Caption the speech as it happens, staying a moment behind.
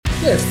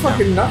Yeah, it's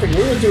fucking nothing.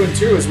 We were doing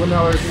tours when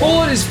I was...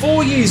 Bullet is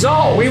 4 years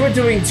old. We were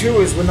doing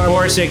tours when I was...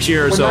 4 or 6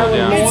 years old,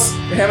 yeah.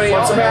 How many?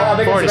 What's about? I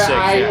think 4 to it's 6,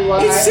 about eight.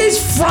 yeah. It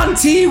says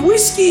Frontier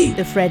Whiskey.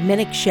 The Fred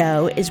Minnick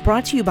Show is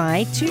brought to you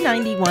by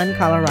 291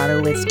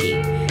 Colorado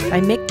Whiskey,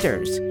 by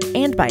Michter's,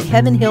 and by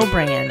Heaven Hill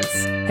Brands.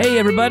 Hey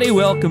everybody,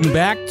 welcome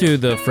back to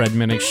the Fred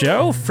Minnick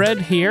Show. Fred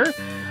here.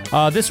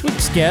 This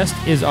week's guest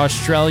is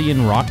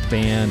Australian rock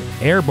band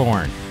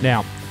Airbourne.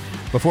 Now,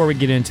 before we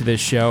get into this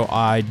show,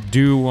 I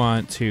do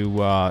want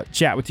to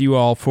chat with you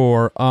all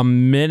for a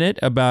minute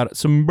about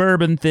some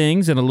bourbon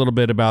things and a little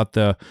bit about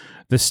the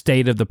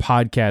state of the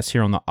podcast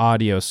here on the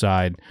audio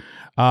side.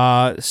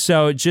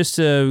 So just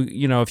to,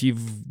 if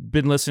you've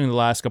been listening the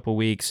last couple of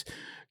weeks,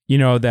 you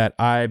know that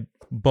I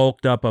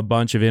bulked up a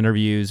bunch of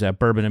interviews at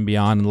Bourbon and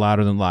Beyond and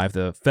Louder Than Live,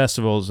 the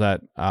festivals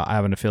that I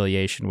have an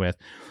affiliation with.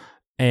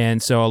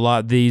 And so a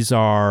lot these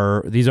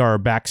are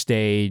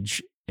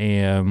backstage,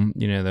 and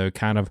they're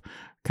kind of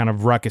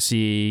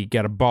ruckusy,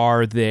 got a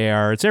bar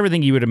there. It's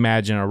everything you would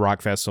imagine a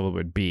rock festival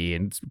would be,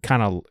 and it's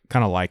kind of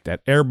like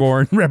that.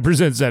 Airbourne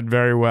represents that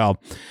very well,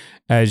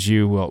 as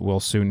you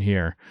will soon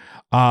hear.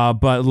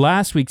 But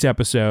last week's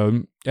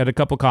episode had a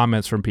couple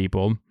comments from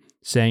people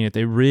saying that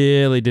they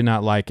really did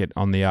not like it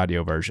on the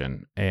audio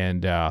version,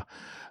 and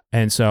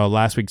so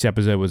last week's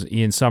episode was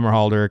Ian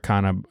Somerhalder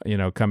kind of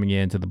coming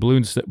into the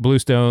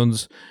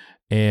Bluestones.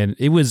 And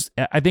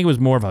I think it was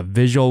more of a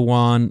visual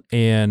one,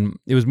 and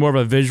it was more of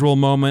a visual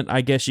moment, I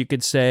guess you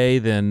could say,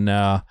 than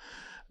a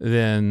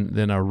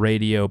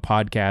radio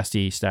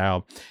podcasty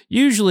style.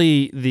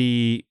 Usually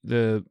the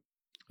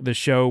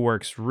show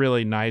works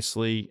really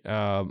nicely,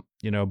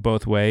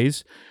 both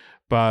ways,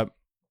 but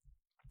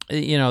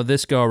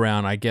this go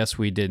around, I guess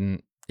we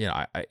didn't.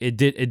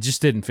 It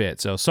just didn't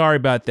fit. So sorry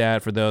about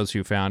that for those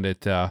who found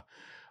it a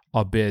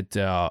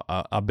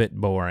bit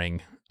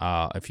boring,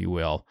 if you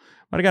will.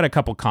 But I got a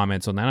couple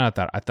comments on that.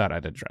 I thought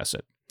I'd address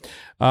it.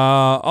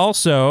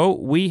 Also,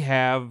 we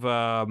have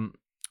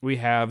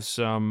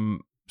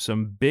some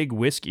big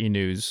whiskey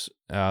news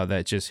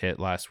that just hit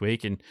last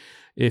week. And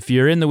if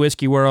you're in the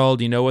whiskey world,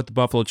 you know what the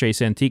Buffalo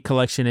Trace Antique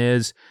Collection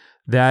is.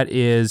 That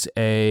is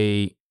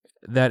a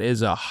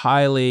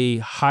highly,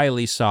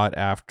 highly sought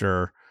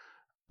after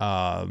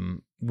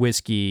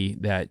whiskey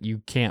that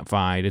you can't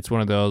find. It's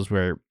one of those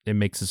where it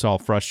makes us all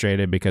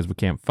frustrated because we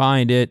can't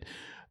find it.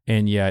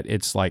 And yet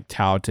it's like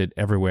touted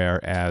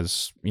everywhere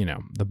as,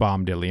 the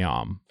Baume de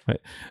Lyon,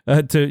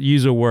 to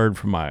use a word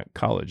from my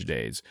college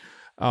days.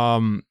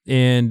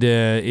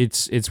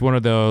 It's one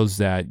of those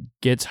that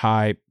gets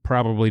hype,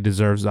 probably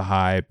deserves the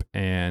hype,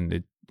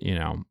 and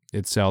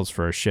it sells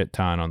for a shit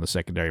ton on the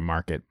secondary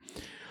market.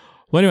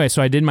 Well, anyway,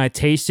 so I did my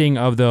tasting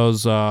of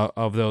those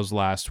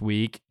last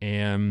week,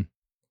 and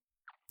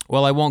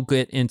well, I won't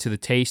get into the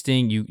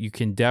tasting. You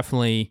can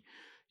definitely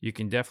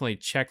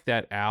check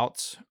that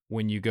out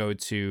when you go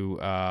to you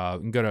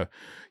can go to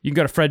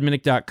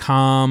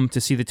fredminnick.com to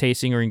see the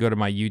tasting, or you can go to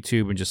my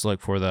YouTube and just look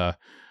for the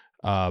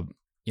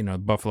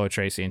Buffalo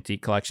Trace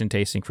Antique Collection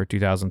tasting for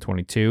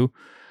 2022.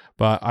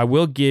 But I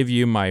will give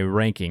you my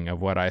ranking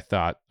of what I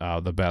thought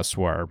the best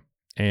were,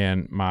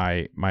 and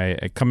my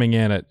coming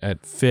in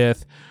at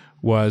fifth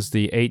was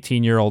the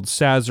 18-year-old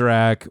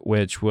Sazerac,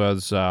 which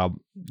was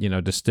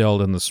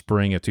distilled in the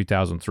spring of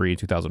 2003,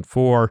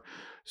 2004.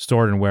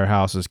 Stored in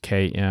warehouses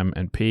K, M,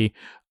 and P.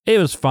 It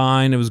was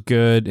fine. It was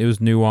good. It was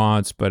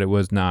nuanced, but it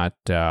was not.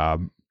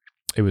 At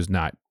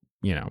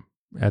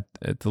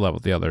the level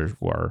the others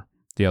were.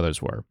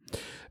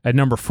 At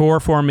number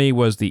 4 for me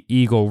was the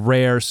Eagle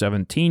Rare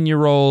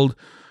 17-year-old.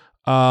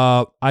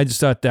 I just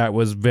thought that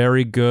was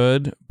very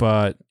good,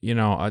 but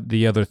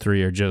the other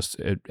 3 are just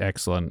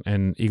excellent.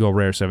 And Eagle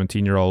Rare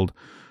 17-year-old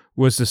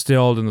was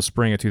distilled in the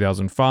spring of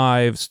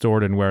 2005.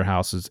 Stored in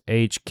warehouses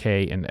H,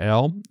 K, and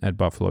L at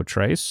Buffalo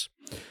Trace.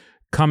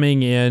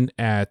 Coming in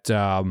at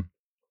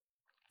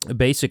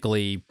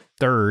basically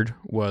third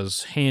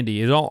was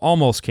Handy. It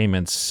almost came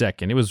in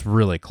second. It was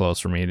really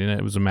close for me, and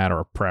it was a matter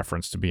of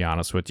preference, to be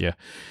honest with you.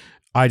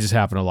 I just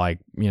happen to like,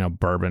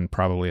 bourbon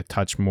probably a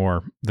touch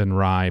more than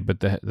rye, but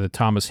the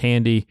Thomas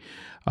Handy,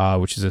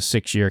 which is a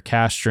 6-year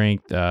cask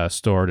strength,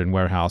 stored in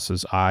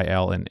warehouses I,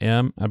 L, and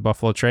M at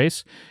Buffalo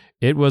Trace.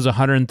 It was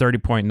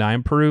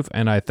 130.9 proof,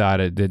 and I thought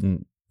it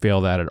didn't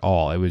feel that at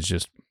all. It was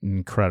just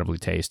incredibly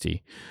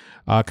tasty.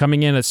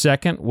 Coming in at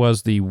second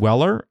was the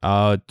Weller,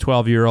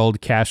 12-year-old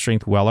cask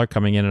strength Weller,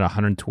 coming in at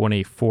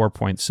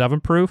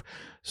 124.7 proof,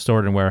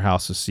 stored in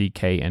warehouses C,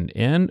 K, and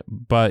N.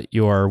 But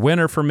your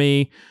winner for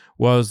me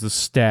was the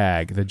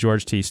Stag, the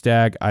George T.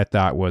 Stag. I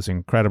thought was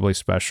incredibly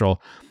special.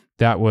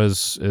 That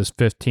was his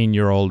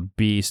 15-year-old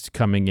beast,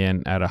 coming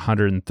in at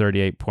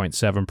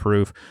 138.7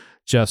 proof.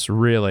 Just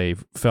really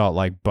felt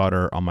like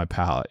butter on my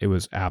palate. It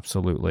was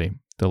absolutely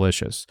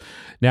delicious.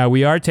 Now,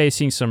 we are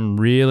tasting some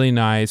really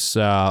nice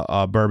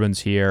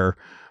bourbons here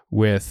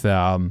with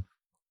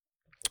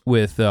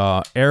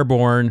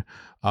Airbourne.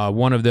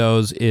 One of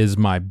those is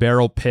my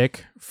barrel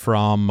pick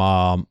from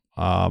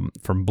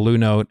Blue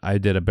Note. I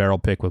did a barrel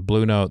pick with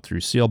Blue Note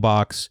through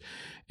Sealbox,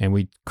 and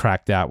we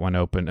cracked that one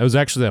open. It was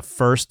actually the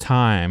first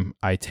time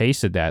I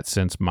tasted that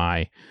since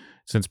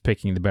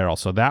picking the barrel.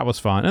 So that was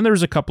fun. And there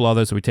was a couple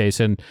others that we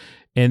tasted.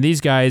 And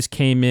these guys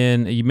came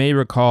in, you may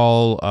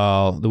recall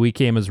the We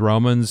Came as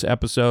Romans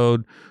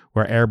episode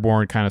where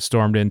Airbourne kind of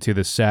stormed into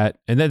the set.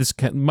 And that is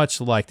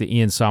much like the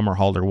Ian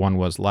Somerhalder one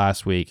was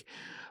last week.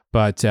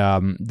 But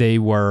they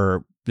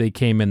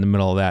came in the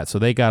middle of that. So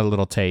they got a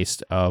little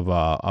taste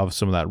of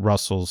some of that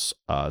Russell's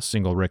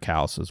single rick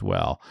house as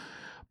well.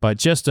 But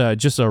just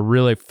a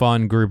really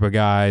fun group of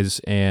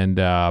guys. And,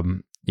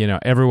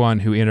 everyone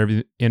who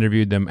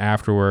interviewed them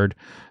afterward,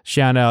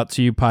 shout out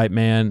to you, Pipe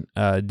Man,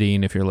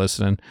 Dean, if you're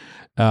listening,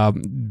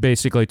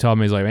 basically told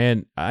me, he's like,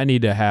 man, I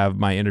need to have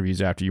my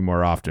interviews after you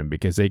more often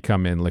because they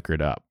come in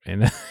liquored up.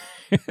 And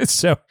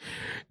so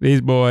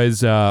these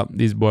boys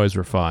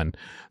were fun.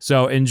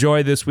 So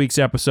enjoy this week's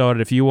episode.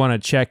 If you want to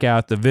check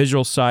out the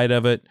visual side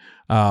of it,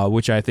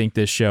 which I think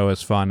this show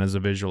is fun as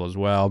a visual as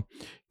well,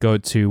 go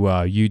to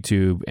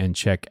YouTube and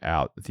check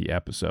out the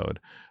episode.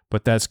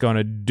 But that's going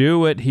to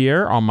do it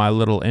here on my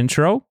little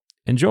intro.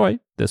 Enjoy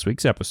this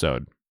week's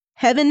episode.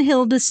 Heaven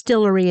Hill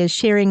Distillery is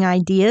sharing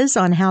ideas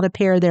on how to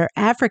pair their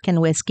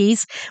African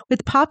whiskeys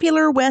with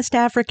popular West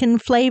African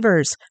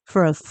flavors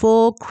for a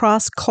full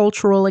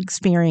cross-cultural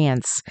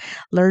experience.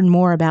 Learn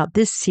more about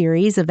this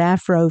series of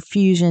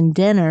Afro-fusion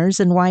dinners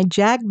and why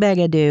Jack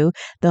Begadou,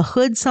 the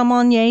Hood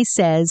Sommelier,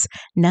 says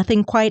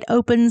nothing quite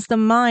opens the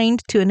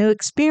mind to a new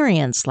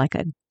experience like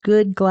a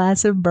good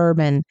glass of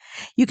bourbon.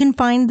 You can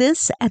find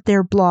this at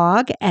their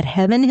blog at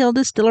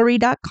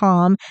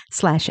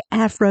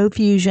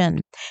heavenhilldistillery.com/Afrofusion.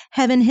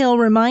 Heaven Hill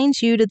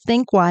reminds you to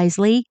think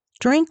wisely,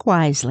 drink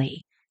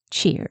wisely.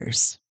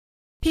 Cheers.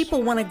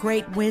 People want a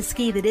great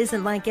whiskey that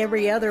isn't like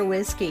every other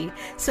whiskey.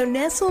 So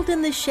nestled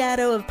in the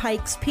shadow of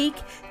Pikes Peak,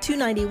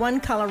 291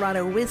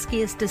 Colorado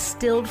whiskey is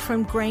distilled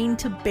from grain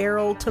to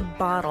barrel to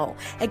bottle.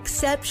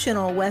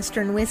 Exceptional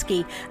Western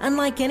whiskey,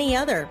 unlike any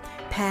other.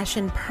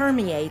 Passion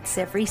permeates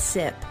every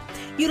sip.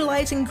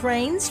 Utilizing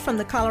grains from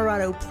the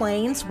Colorado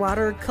Plains,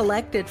 water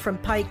collected from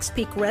Pikes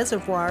Peak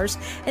reservoirs,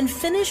 and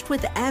finished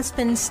with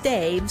aspen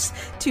staves,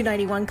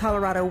 291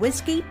 Colorado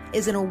whiskey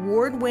is an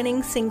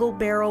award-winning single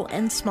barrel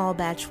and small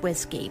batch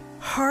whiskey.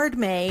 Hard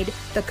made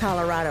the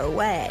Colorado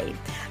way.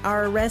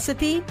 Our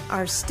recipe,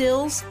 our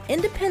stills,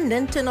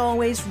 independent and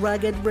always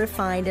rugged,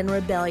 refined, and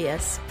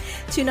rebellious.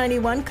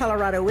 291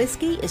 Colorado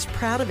whiskey is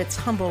proud of its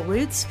humble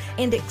roots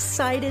and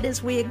excited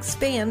as we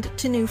expand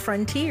to new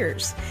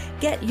frontiers.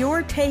 Get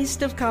your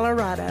taste of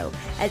Colorado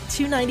at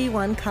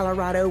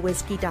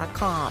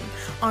 291coloradowhiskey.com.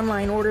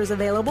 Online orders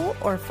available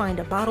or find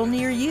a bottle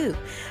near you.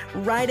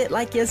 Ride it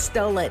like you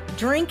stole it.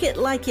 Drink it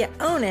like you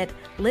own it.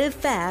 Live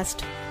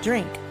fast.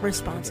 Drink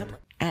responsibly.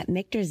 At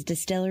Michter's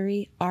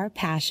Distillery, our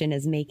passion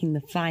is making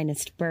the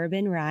finest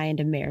bourbon, rye,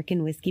 and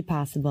American whiskey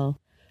possible.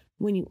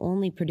 When you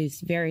only produce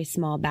very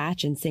small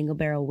batch and single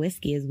barrel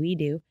whiskey as we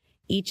do,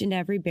 each and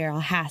every barrel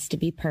has to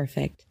be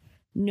perfect.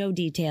 No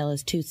detail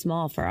is too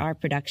small for our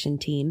production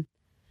team.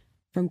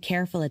 From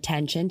careful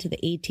attention to the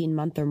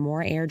 18-month or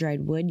more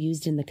air-dried wood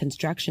used in the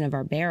construction of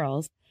our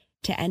barrels,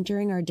 to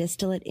entering our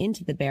distillate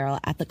into the barrel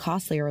at the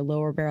costlier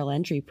lower barrel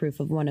entry proof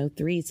of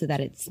 103 so that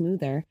it's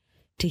smoother,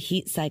 to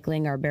heat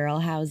cycling our barrel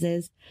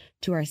houses,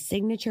 to our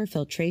signature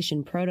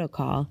filtration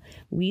protocol,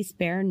 we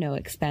spare no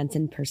expense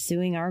in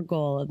pursuing our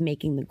goal of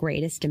making the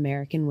greatest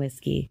American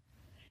whiskey.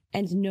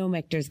 And no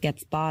Michter's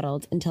gets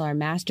bottled until our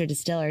master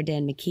distiller,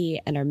 Dan McKee,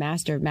 and our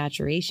master of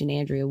maturation,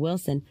 Andrea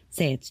Wilson,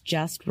 say it's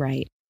just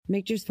right.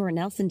 Michter's Fort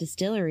Nelson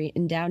Distillery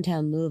in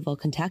downtown Louisville,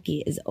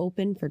 Kentucky is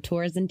open for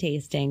tours and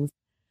tastings.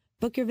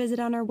 Book your visit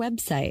on our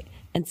website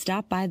and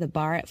stop by the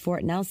bar at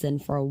Fort Nelson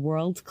for a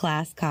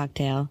world-class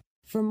cocktail.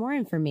 For more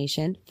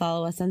information,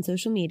 follow us on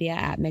social media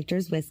at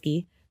Michter's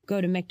Whiskey,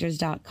 go to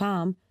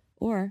Michters.com,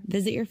 or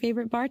visit your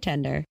favorite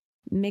bartender.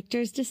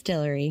 Michter's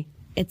Distillery.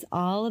 It's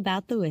all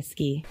about the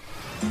whiskey.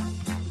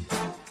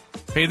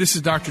 Hey, this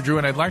is Dr. Drew,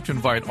 and I'd like to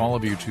invite all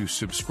of you to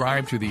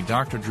subscribe to the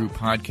Dr. Drew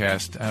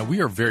podcast. We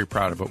are very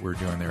proud of what we're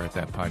doing there at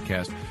that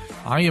podcast.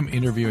 I am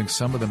interviewing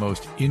some of the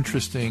most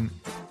interesting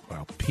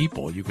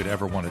people you could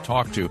ever want to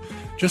talk to.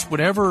 Just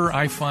whatever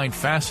I find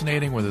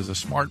fascinating, whether it's a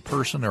smart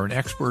person or an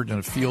expert in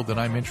a field that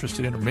I'm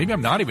interested in, or maybe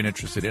I'm not even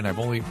interested in. I'm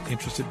only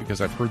interested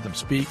because I've heard them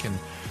speak and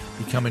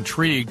become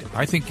intrigued.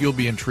 I think you'll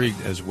be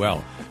intrigued as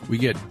well. We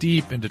get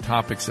deep into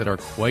topics that are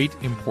quite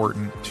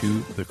important to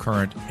the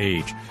current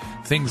age.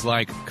 Things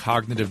like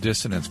cognitive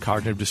dissonance,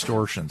 cognitive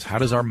distortions. How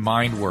does our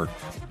mind work?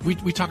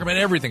 We talk about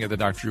everything at the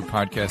Dr. Drew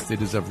podcast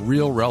that is of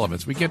real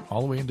relevance. We get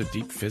all the way into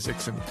deep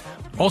physics and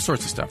all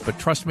sorts of stuff. But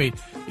trust me,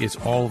 it's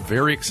all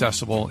very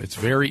accessible. It's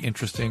very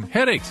interesting.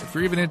 Headaches. If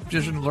you're even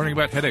interested in learning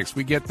about headaches,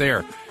 we get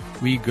there.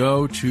 We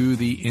go to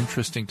the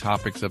interesting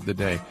topics of the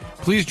day.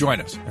 Please join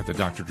us at the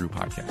Dr. Drew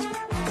podcast.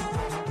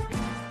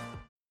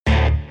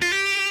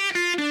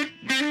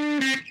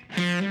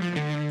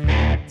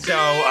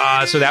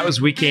 So that was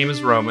We Came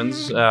as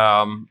Romans.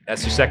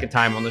 That's their second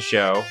time on the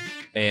show.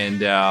 And,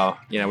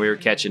 we were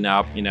catching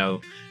up.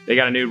 They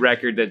got a new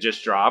record that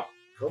just dropped.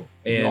 Cool.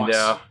 And,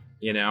 Nice.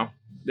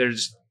 they're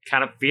just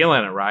kind of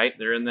feeling it, right?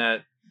 They're in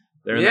that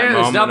They're in that there's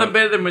moment nothing of-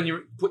 better than when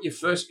you put your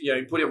first,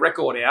 you put a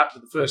record out for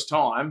the first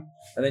time,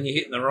 and then you're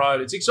hitting the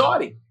road. It's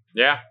exciting.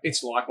 Yeah.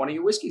 It's like one of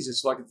your whiskeys.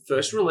 It's like a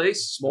first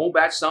release, small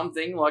batch,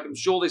 something. Like I'm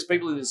sure there's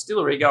people in the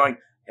distillery going,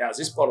 "How's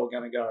this bottle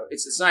going to go?"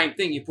 It's the same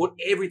thing. You put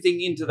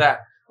everything into that,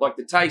 like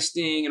the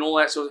tasting and all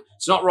that sort of.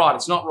 It's not right.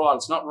 It's not right.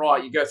 It's not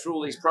right. You go through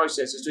all these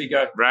processes till you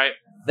go, Right.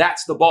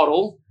 that's the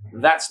bottle.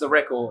 That's the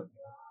record.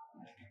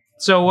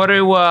 So what do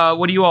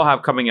you all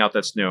have coming out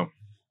that's new?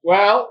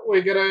 Well,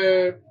 we've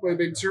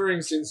been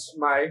touring since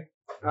May,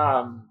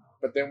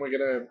 but then we're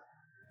gonna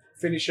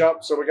finish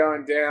up. So we're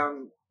going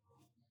down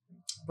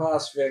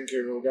past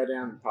Vancouver. We'll go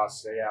down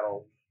past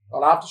Seattle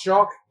on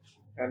Aftershock,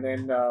 and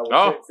then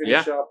we'll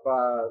finish up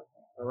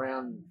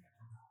around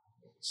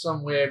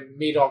somewhere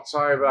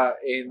mid-October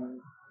in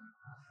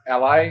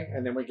LA,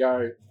 and then we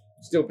go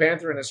Steel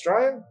Panther in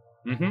Australia.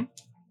 Mm-hmm.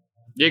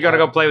 You got to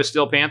go play with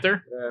Steel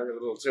Panther. A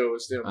little tour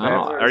with Steel Oh,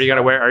 Panther. are you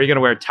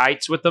gonna wear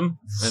tights with them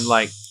and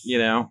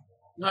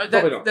No,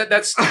 Probably not.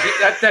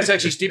 that's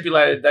actually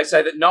stipulated. They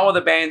say that no other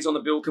bands on the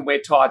bill can wear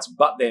tights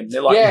but them.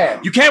 They're like, Yeah.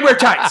 you can't wear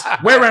tights.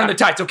 We're wearing the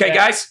tights, okay,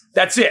 guys?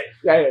 That's it.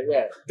 They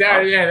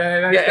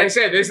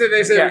said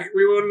Yeah.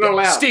 we wouldn't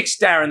allow. Sticks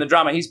Darren, the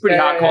drummer. He's pretty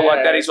Yeah, hardcore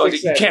like that. He's like,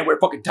 Sticks you said. can't wear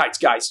fucking tights,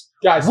 guys.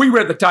 Guys, We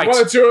wear the tights.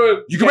 want to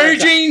tour? You can wear your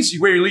jeans,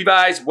 you wear your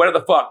Levi's, whatever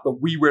the fuck,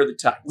 but we wear the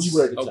tights. We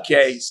wear the tights.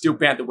 Okay, Steel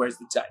Panther wears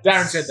the tights.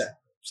 Darren said that.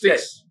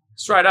 Sticks.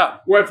 Straight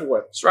up. Word for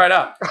word. Straight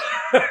up.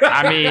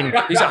 I mean,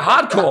 He's a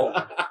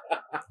hardcore.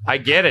 I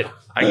get it.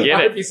 I I get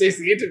hope it. he sees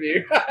the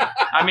interview.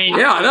 I mean,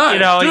 Yeah, I know. You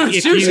know, Dude,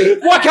 if seriously, you,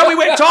 why can't we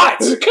wear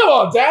tights? Come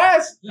on,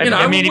 Daz.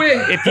 I mean,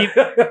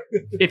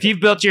 if you've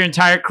built your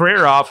entire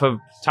career off of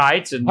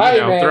tights and Hey,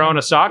 man. throwing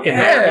a sock in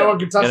Yeah. there, No one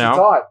can touch You the know.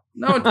 tie.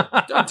 No,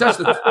 don't touch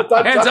the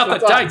Don't hands touch up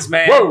the tie. tights,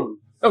 man. Whoa.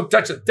 Don't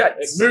touch the It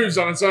tights. moves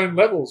on its own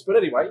levels. But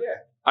anyway, yeah.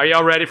 are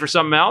y'all ready for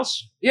something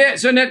else? Yeah,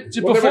 so now,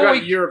 Well, before then we we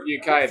got Europe,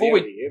 UK at the before end we-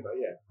 of the year, but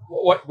yeah.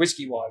 what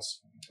whiskey wise?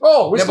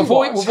 Oh, Now,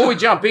 before we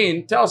jump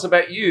in, tell us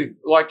about you.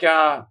 Like,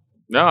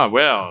 No,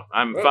 well,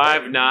 I'm Well,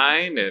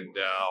 5'9" and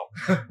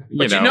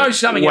But you know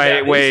something weigh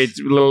about this.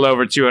 a little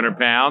over 200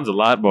 pounds, a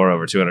lot more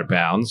over 200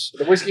 pounds.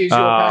 the whiskey is your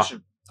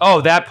passion.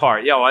 Oh, that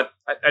part. Yo, I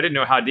didn't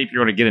know how deep you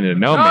were going to get into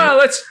know me. no,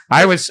 let's.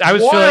 I was Why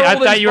feeling. are I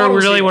all thought these you were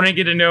bottles really here? wanting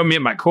to get to know me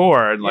at my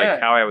core and like Yeah.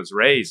 how I was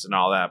raised and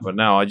all that. But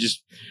no, I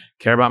just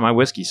care about my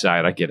whiskey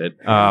side. I get it.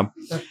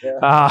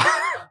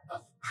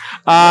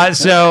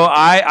 So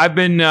I've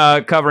been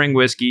covering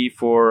whiskey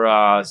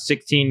for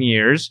 16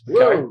 years,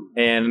 Whoa.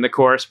 and in the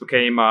course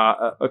became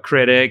a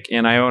critic,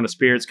 and I own a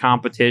spirits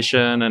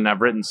competition, and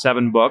I've written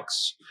 7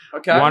 books,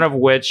 Okay. one of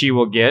which you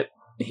will get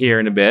here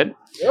in a bit.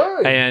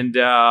 Hey. And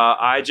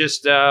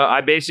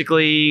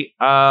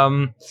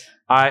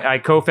I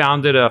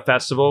co-founded a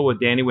festival with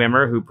Danny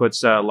Wimmer, who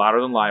puts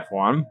Louder Than Life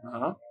on.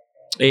 Uh-huh.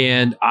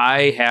 And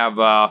I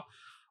have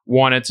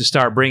wanted to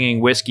start bringing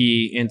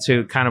whiskey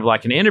into kind of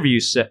like an interview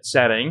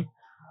setting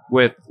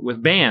with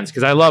bands,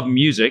 because I love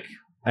music,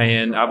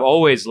 and I've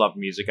always loved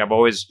music. I've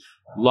always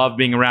loved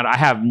being around. I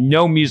have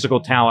no musical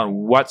talent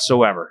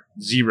whatsoever,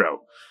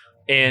 0.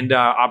 And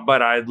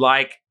but I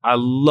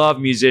love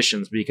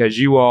musicians, because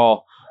you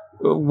all.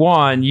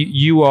 One,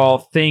 you all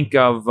think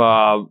of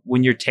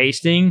when you're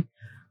tasting,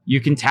 you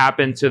can tap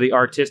into the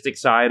artistic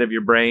side of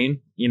your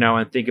brain,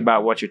 and think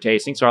about what you're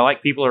tasting. So I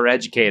like people who are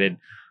educated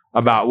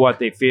about what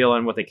they feel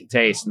and what they can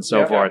taste and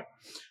so forth.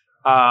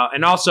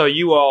 And also,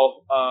 you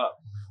all,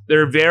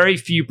 there are very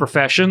few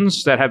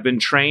professions that have been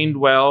trained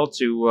well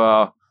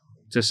to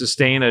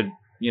sustain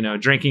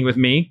drinking with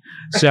me.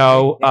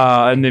 So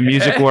in the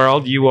music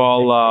world, you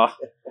all,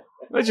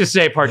 let's just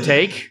say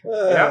partake.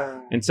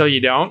 Until you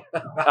don't.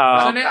 So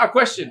now a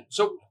question.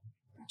 So,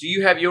 do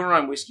you have your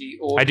own whiskey,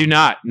 or I do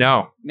not.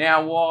 No.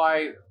 now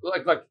why?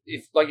 Like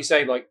if you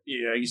say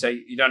you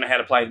say you don't know how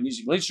to play the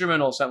musical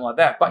instrument or something like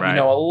that, but Right. you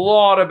know a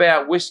lot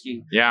about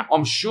whiskey. Yeah.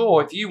 I'm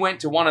sure if you went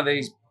to one of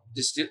these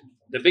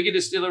the bigger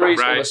distilleries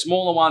or Right. the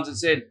smaller ones and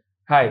said,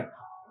 "Hey,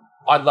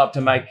 I'd love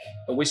to make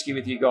a whiskey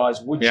with you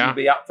guys. Would Yeah. you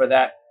be up for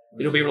that?"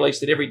 It'll be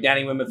released at every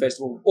Danny Wimmer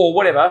festival or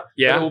whatever.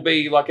 Yeah. It will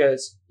be like like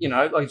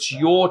it's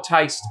your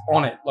taste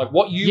on it, like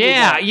what you. would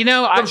Yeah.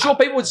 like. I'm sure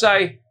people would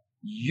say,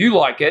 "You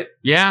like it.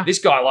 Yeah. This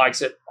guy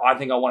likes it. I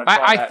think I want to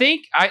try I that."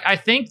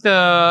 think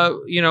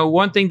the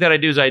one thing that I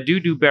do is I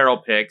do barrel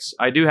picks.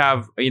 I do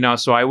have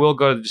so I will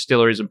go to the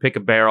distilleries and pick a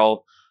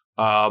barrel,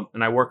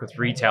 and I work with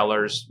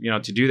retailers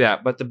to do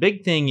that. But the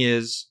big thing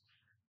is,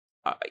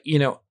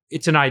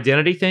 it's an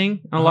identity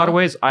thing in a lot of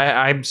ways.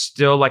 I'm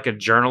still like a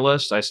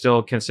journalist. I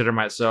still consider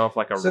myself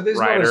like a So there's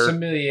writer. not a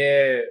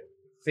sommelier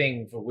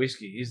thing for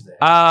whiskey, is there?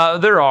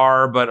 There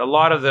are, but a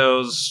lot of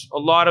those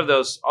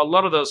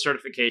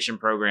certification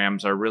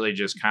programs are really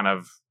just kind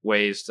of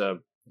ways to.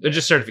 They're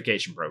just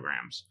certification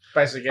programs.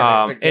 Basically,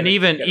 And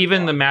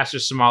even the master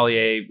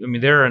sommelier. I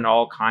mean, they're in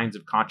all kinds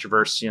of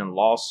controversy and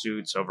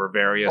lawsuits over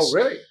various. Oh,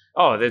 really?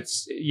 Oh,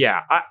 that's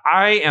yeah.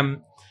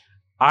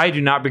 I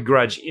do not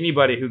begrudge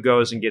anybody who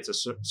goes and gets a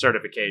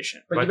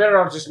certification. But you're better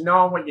off just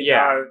knowing what you Yeah.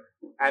 know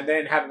and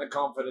then having the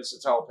confidence to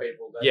tell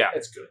people that Yeah.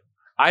 it's good.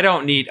 I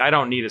don't need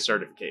a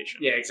certification.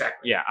 Yeah,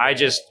 exactly. Yeah, I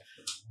just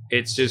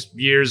It's just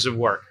years of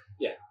work.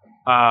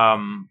 Yeah.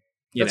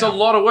 It's a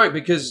lot of work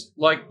because,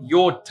 like,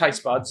 your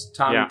taste buds,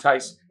 tongue,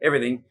 taste,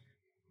 everything,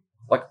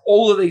 like,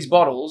 all of these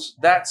bottles,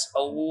 that's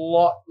a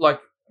lot. Like,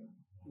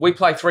 we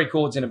play 3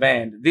 chords in a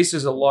band. This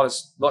is a lot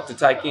to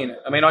take in.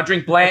 I mean, I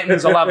drink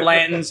Blantons. I love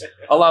Blantons.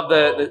 I love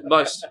the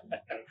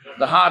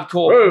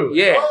hardcore. Ooh.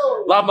 Yeah.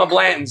 Love my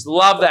Blantons.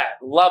 Love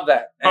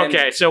that. And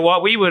okay, so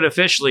what we would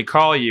officially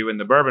call you in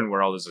the bourbon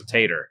world is a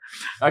tater.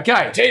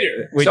 Okay,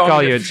 tater. We'd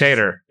call you a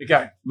tater.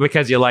 Okay.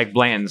 Because you like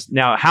Blantons.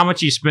 Now, how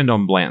much you spend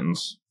on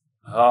Blantons?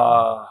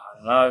 I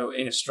don't know.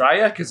 In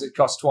Australia, because it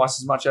costs twice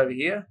as much over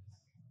here.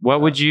 What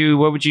would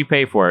you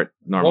pay for it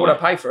normally? What would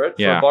I pay for it?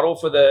 For a bottle,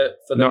 for the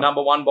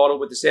number one bottle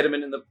with the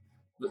sediment in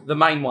the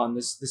main one,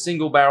 the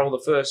single barrel,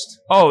 the first.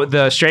 Oh,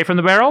 the straight from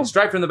the barrel?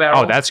 Straight from the barrel.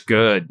 Oh, that's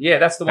good. Yeah,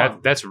 that's the one.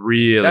 That's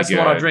really good. That's the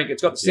one I drink.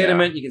 It's got the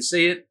sediment. You can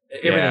see it.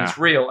 Everything's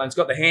real. And it's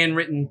got the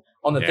handwritten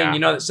on the thing. You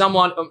know that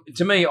someone,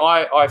 to me,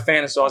 I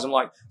fantasize. I'm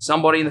like,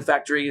 somebody in the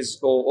factory is,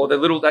 or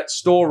that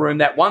storeroom,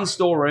 that one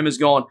storeroom has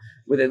gone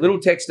with a little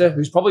texter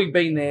who's probably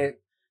been there,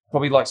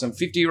 probably like some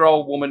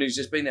 50-year-old woman who's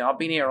just been there. I've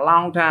been here a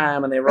long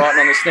time, and they're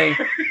writing on this thing.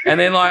 And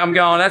then, like, I'm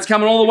going, that's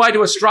coming all the way to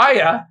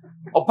Australia.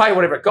 I'll pay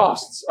whatever it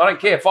costs. I don't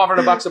care.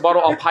 $500 a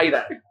bottle, I'll pay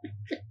that.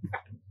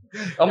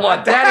 I'm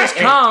like, that has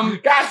come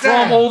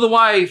from all the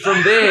way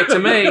from there to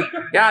me.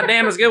 God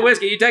damn, it's good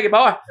whiskey. You take it,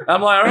 boy.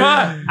 I'm like, all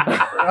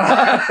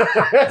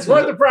right. That's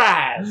worth the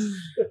prize.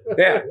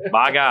 Yeah.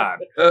 My God.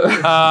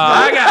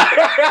 My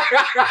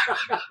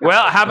God.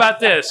 Well, how about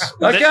this?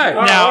 Okay.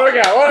 Now, What do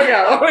we got?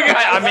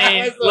 I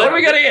mean, What do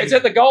we got here? Is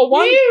that the gold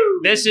one?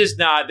 this is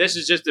not. This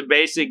is just a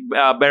basic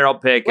barrel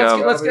pick.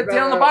 Let's get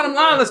down the bottom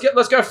line.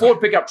 Let's go Ford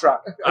pickup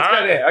truck. Let's All go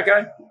right. there.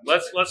 Okay.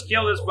 Let's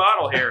kill this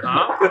bottle here,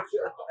 huh?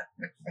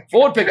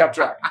 Ford pickup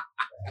truck.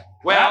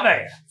 Well,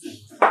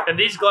 and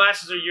these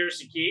glasses are yours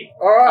to keep.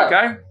 All right.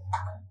 Okay.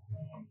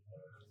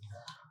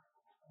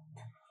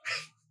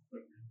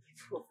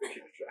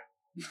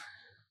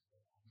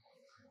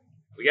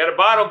 We got a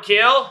bottle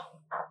kill.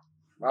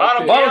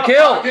 Bottle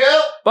kill.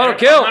 Bottle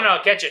kill. No,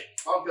 catch it.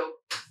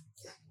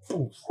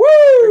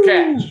 Woo!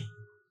 Catch.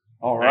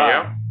 All There you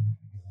right. go.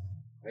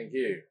 Thank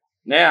you.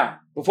 Now,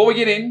 before we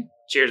get in,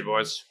 Cheers,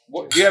 boys.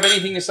 do you have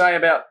anything to say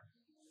about?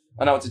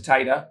 I know it's a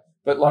tater,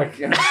 but like,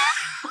 you know,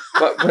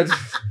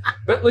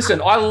 but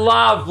listen, I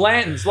love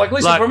Blantons. Like,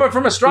 listen,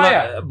 from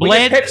Australia, we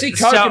get Pepsi,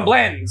 Coke, and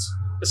Blantons.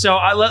 So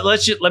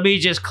let me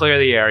just clear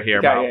the air here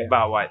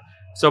about what.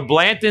 So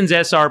Blanton's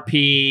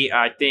SRP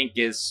I think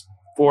is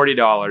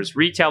 $40.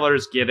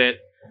 Retailers get it;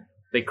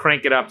 they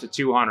crank it up to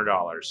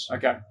 $200.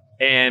 Okay.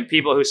 And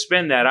people who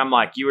spend that, I'm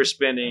like, you are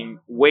spending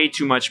way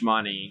too much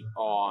money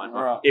on.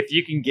 Right. If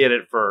you can get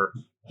it for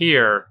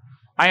here,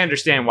 I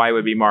understand why it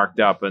would be marked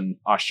up in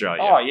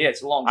Australia. Oh yeah,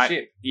 it's a long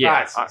ship.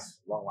 Yeah, It's a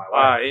long way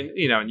away.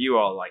 and you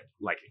all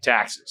like your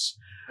taxes.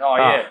 Oh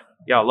yeah,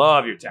 Y'all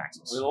love your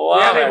taxes. we The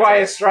love only it.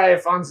 way Australia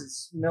funds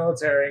its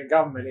military and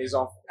government is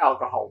off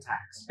alcohol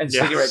tax. And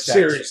Yeah. cigarette tax.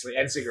 Seriously,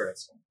 and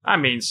cigarettes. I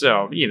mean,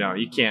 so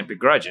you can't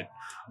begrudge it,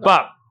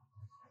 but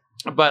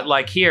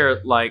like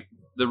here, like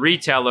the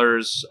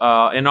retailers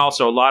and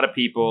also a lot of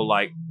people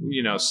like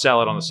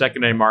sell it on the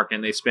secondary market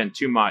and they spend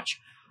too much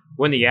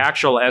when the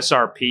actual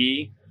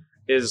SRP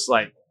is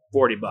like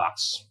 $40,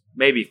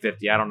 maybe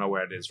 50. I don't know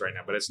where it is right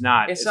now, but it's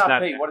not. SRP. It's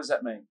not, What does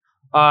that mean?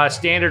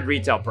 standard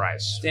retail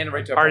price. Standard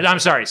retail. Or price. I'm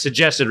sorry,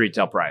 suggested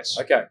retail price.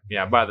 Okay.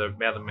 Yeah, by the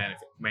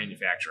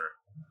manufacturer.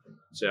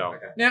 So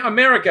Now,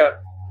 America,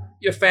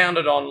 you're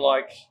founded on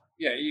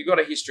you got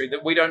a history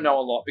that we don't know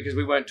a lot because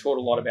we weren't taught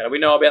a lot about it. We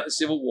know about the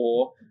Civil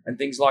War and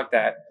things like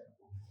that.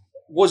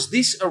 Was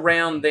this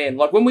around then?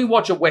 Like when we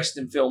watch a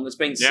Western film that's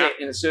been set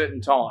in a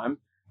certain time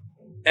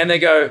and they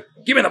go,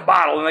 give me the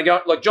bottle. And they go,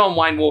 like John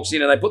Wayne walks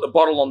in and they put the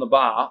bottle on the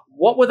bar.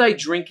 What were they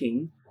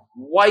drinking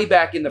way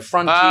back in the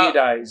frontier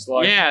days?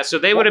 Like, yeah, so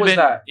they what would have was been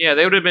that?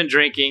 they would have been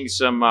drinking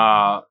some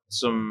out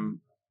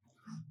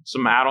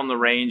on the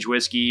range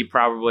whiskey.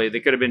 Probably they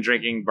could have been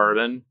drinking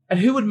bourbon. And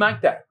who would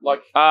make that?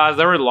 Like,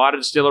 There were a lot of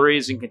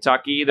distilleries in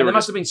Kentucky. they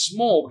must have been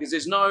small because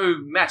there's no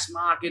mass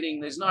marketing.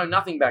 There's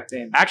nothing back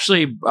then.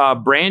 Actually,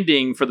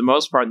 branding for the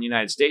most part in the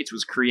United States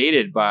was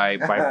created by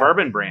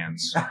bourbon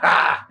brands.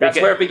 That's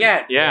where it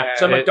began. Yeah,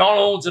 So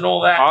McDonald's and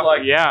all that.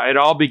 it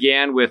all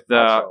began with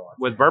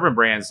bourbon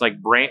brands, like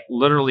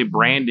literally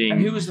branding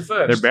And who was the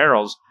first? their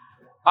barrels.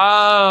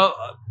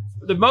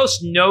 The most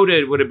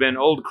noted would have been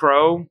Old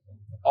Crow.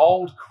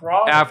 Old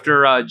Crow.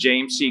 After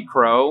James C.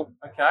 Crow,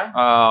 Okay.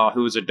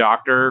 who was a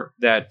doctor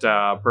that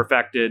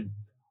perfected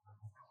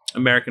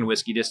American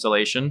whiskey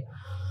distillation.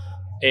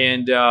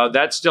 And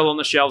that's still on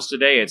the shelves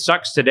today. It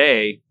sucks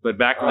today, but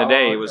back in the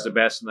day, it was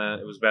best in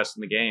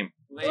the game.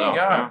 There you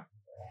go.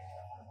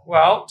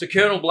 Well, to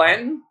Colonel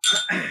Blanton.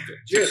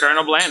 To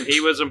Colonel Blanton,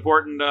 he was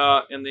important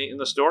in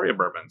the story of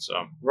bourbon.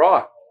 So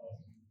Right.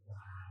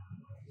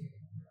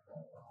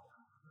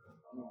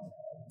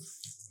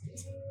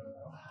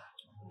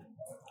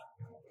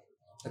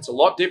 It's a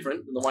lot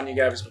different than the one you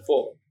gave us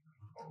before.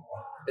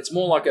 It's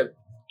more like a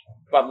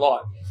Bud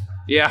Light.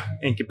 Yeah,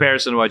 in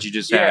comparison to what you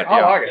just Yeah, had.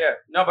 I like it. Yeah.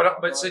 No,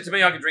 but see, to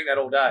me, I could drink that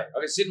all day. I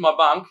could sit in my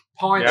bunk,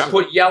 Pints. and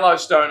put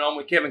Yellowstone on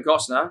with Kevin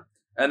Costner,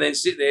 and then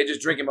sit there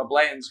just drinking my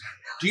Blantons.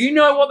 Do you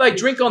know what they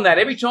drink on that?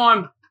 Every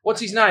time,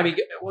 what's his name?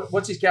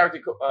 What's his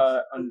character?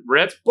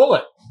 Rip?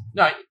 Bullet.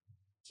 No,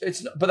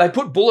 it's not, but they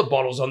put bullet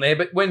bottles on there.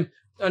 But when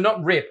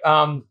not Rip,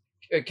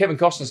 Kevin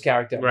Costner's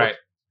character, Right.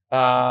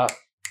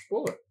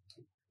 Bullet.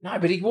 No,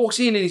 but he walks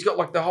in and he's got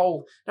like the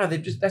whole. No,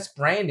 that's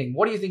branding.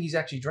 What do you think he's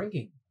actually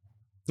drinking?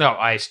 No,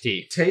 iced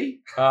tea. Tea.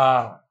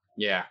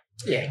 Yeah.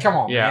 Yeah, come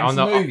on, Yeah, man. on It's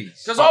the-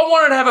 movies. Because I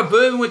wanted to have a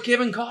bourbon with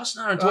Kevin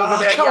Costner and talk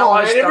about Come on,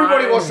 man. Yellowstone.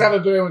 Everybody wants to have a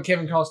beer with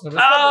Kevin Costner.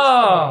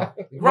 Oh,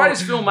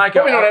 greatest filmmaker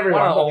Probably not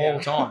everyone, of but all yeah.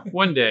 time.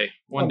 One day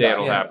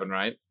it'll happen,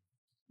 right?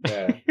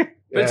 Yeah.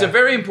 But it's a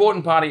very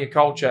important part of your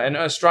culture, and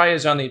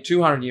Australia's only a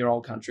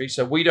 200-year-old country,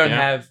 so we don't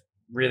have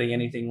really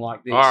anything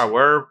like this.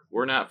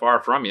 We're not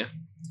far from you,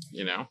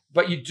 you know.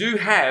 But you do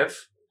have,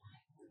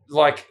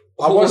 like,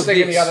 I all was of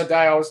thinking this. the other day.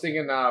 I was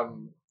thinking,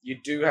 you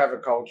do have a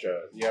culture.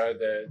 You know,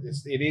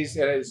 it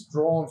is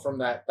drawn from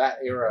that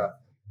era.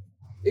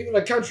 Even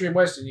the country and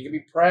western, you can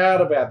be proud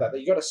about that. That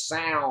you got a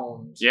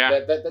sound. Yeah.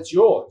 That's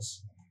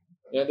yours.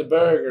 You know, the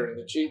burger and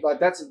the cheese, like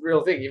that's a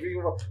real thing. If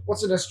you,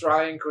 what's an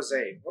Australian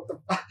cuisine?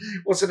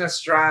 What's an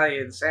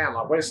Australian sound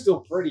like? We're still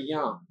pretty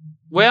young.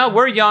 Well,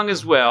 we're young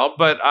as well,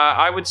 but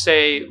I would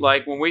say,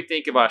 like, when we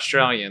think of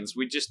Australians,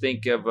 we just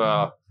think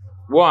of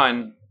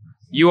one.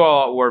 You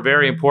all were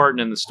very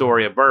important in the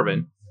story of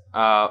bourbon.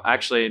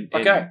 Actually,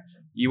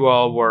 you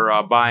all were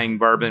buying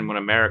bourbon when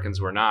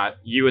Americans were not.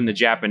 You and the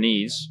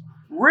Japanese.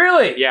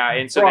 Really? Yeah,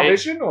 and so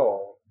Prohibition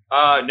or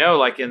no,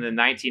 like in the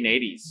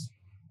 1980s.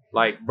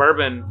 Like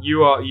bourbon,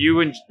 you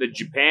and the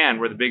Japan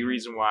were the big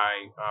reason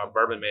why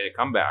bourbon made a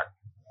comeback.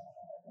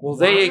 Well,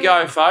 there you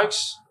go,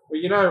 folks.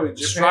 Well, you know,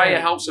 Japan, Australia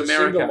helps the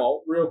America. Single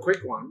malt, real quick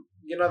one.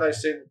 You know, they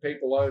sent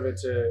people over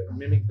to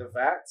mimic the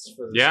vats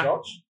for the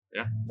Scotch.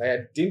 Yeah. They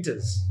had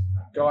dinters,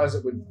 guys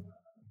that would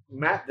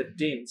mat the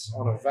dints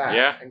on a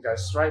vat and go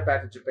straight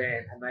back to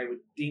Japan, and they would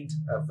dint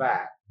a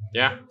vat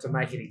to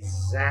make it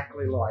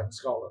exactly like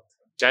Scotland.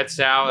 That's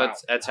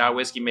how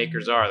whiskey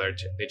makers are.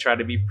 They try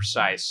to be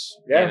precise.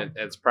 Yeah. And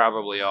it's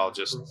probably all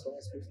just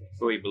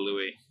hooey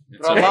balooey.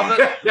 But I love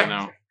it. You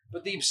know.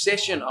 But the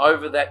obsession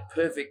over the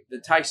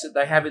taste that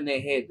they have in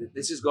their head, that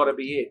this has got to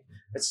be it.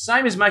 It's the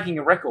same as making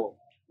a record.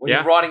 When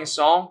you're writing a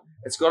song,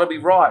 it's got to be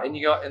right. And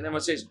you go, and then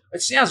it says,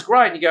 it sounds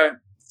great. And you go,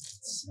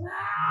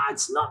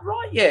 it's not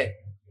right yet.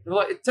 They're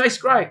like, it tastes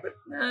great, but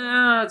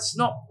it's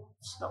not.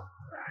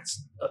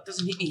 It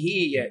doesn't hit me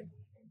here yet.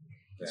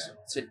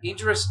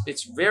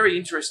 It's very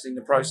interesting,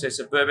 the process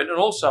of bourbon, and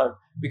also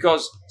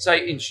because,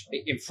 say,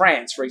 in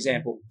France, for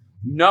example,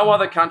 no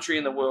other country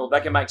in the world,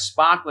 they can make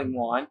sparkling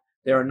wine.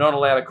 They are not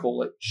allowed to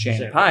call it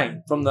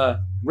champagne from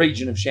the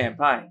region of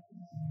Champagne,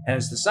 and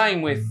it's the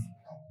same with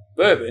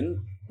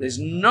bourbon. There's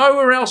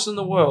nowhere else in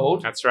the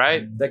world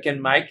that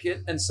can make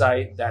it and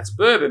say that's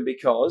bourbon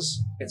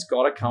because it's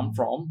got to come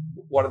from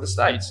what are the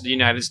states? The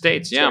United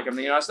States, It's got to come from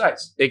the United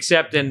States.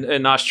 Except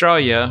in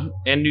Australia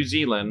and New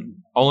Zealand,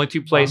 only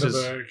two places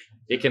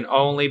it can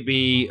only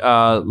be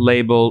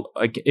labeled.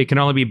 It can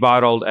only be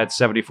bottled at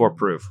 74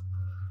 proof.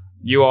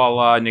 You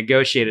all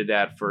negotiated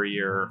that for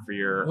your.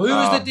 Who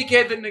was the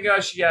dickhead that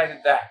negotiated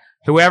that?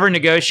 Whoever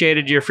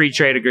negotiated your free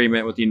trade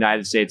agreement with the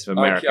United States of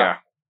America. Okay.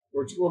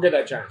 We'll get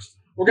that changed.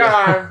 We'll go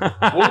home.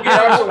 We'll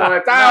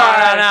get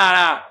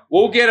no.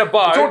 We'll get a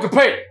boat. Talk to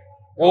Pete.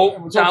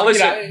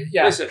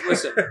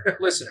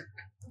 Listen.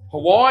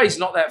 Hawaii's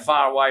not that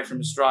far away from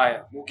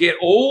Australia. We'll get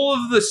all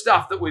of the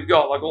stuff that we've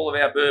got, like all of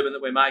our bourbon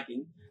that we're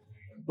making,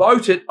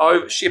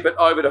 ship it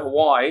over to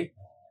Hawaii.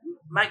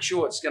 Make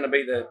sure it's going to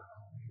be the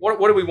what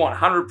do we want?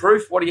 100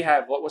 proof? What do you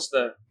have? What's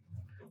the?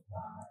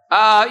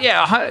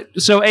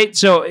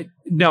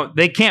 No,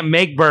 they can't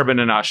make bourbon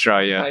in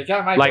Australia. They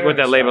can't make like with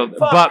that label,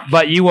 Fuck.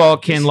 but you all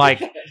can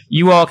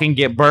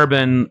get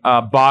bourbon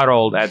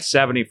bottled at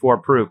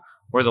 74 proof,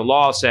 where the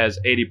law says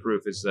 80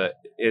 proof is the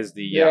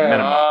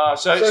minimum.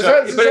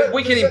 But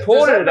we can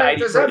import it at 80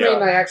 Does proof. that mean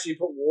they actually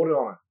put water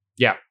on it?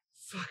 Yeah.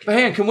 But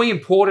hang on, can we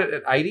import it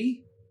at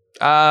 80?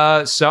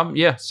 Some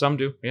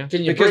do. Yeah.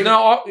 Can you Because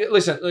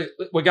listen,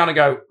 we're going to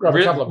go. Grab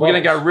a couple of We're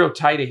going to go bottles. real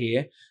tater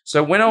here.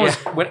 So when I was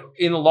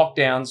in the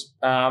lockdowns,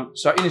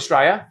 so in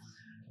Australia,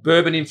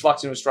 bourbon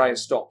influx in Australia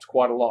stopped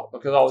quite a lot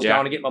because I was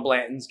going to get my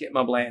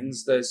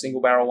Blantons, the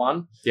single barrel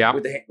one,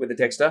 with the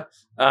Texter,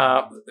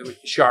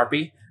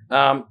 Sharpie.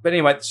 But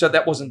anyway, so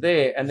that wasn't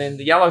there, and then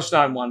the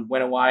Yellowstone one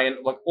went away, and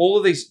like all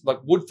of these, like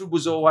Woodford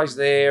was always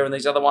there, and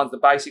these other ones, the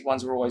basic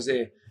ones were always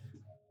there,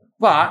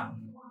 but.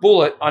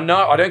 Bullet, I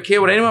know, I don't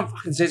care what anyone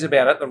fucking says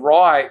about it. The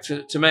rye,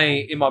 to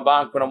me, in my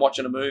bunk when I'm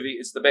watching a movie,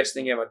 it's the best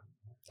thing ever.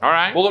 All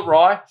right. Bullet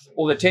rye,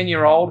 or the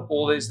 10-year-old,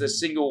 or there's the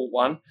single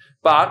one.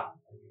 But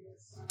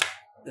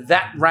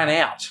that ran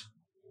out.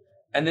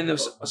 And then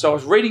so I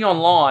was reading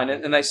online,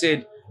 and they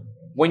said,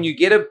 when you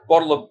get a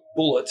bottle of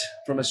Bullet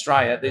from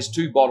Australia, there's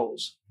two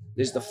bottles.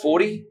 There's the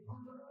 40%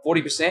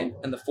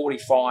 and the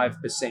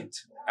 45%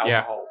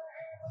 alcohol.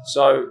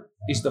 So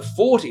is the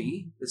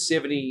 40, the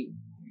 70...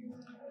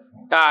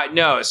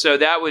 No, so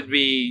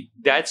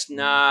that's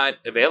not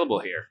available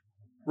here.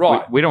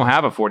 Right. We don't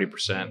have a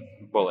 40%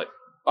 bullet.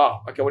 Oh,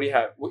 okay. What do you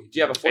have? Do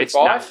you have a 45? It's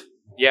not.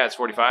 Yeah, it's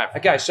 45.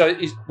 Okay, so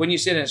when you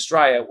said in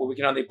Australia, we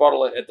can only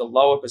bottle it at the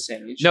lower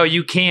percentage. No,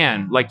 you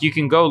can. Like, you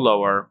can go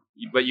lower,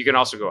 but you can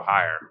also go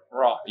higher.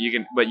 Right. You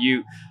can,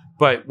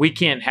 but we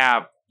can't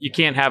have. You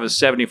can't have a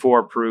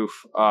 74 proof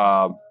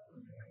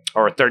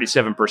or a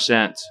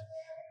 37%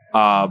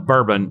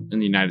 bourbon in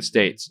the United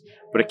States,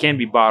 but it can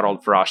be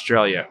bottled for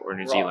Australia or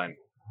New Zealand.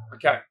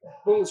 Okay.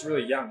 Bullet's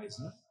really young,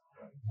 isn't it?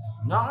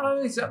 No, I don't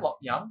think it's that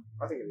young.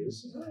 I think it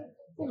is, isn't it?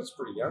 Bullet's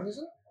pretty young,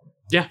 isn't it?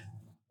 Yeah.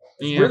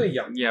 It's really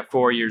young. Yeah,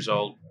 4 years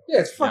old. Yeah,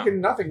 it's fucking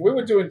nothing. We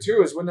were doing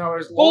tours when they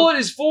were... Bullet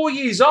is 4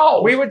 years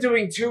old. We were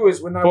doing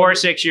tours when they 4 were... or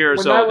 6 years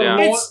when they old, were yeah.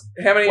 launch-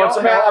 It's how many? What's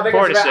about? I think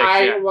 4 it's to about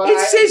 6, 8. yeah. Well, It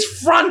says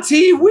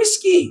Frontier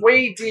Whiskey.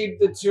 we did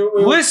the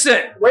tour.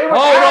 Listen, We were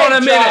hold on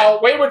a minute. Joel,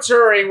 we were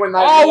touring when they...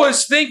 I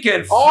was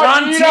thinking Oh, you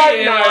don't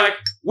Frontier, know. like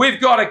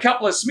we've got a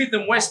couple of Smith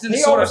 & Wesson He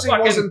sort of obviously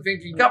fucking, wasn't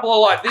thinking... couple of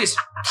like this,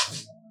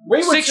 We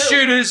were 6 tour-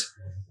 shooters,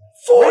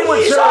 4 We were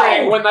years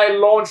touring old. when they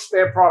launched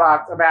their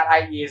product about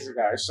 8 years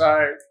ago.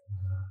 So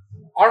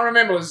I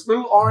remember there's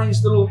little orange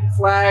little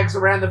flags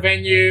around the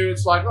venue.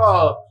 It's like,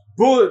 oh,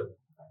 Bullet.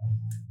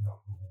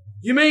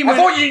 You mean I when,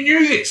 thought you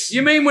knew this.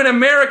 you mean when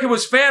America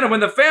was founded, when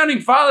the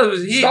founding fathers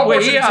was here? Stop were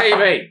watching here?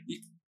 TV.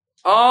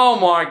 Oh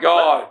my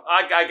God.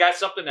 I got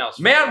something else.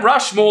 Mount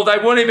Rushmore, they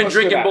weren't even Let's do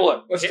drinking that.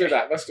 Bullet. Let's do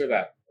that. Let's do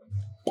that.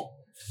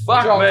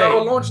 Fuck Joel, they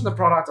were me. launching the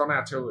product on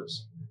our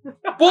tours.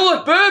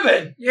 Bullet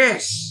bourbon.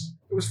 Yes.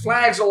 It was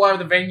flags all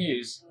over the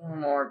venues. Oh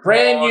my God.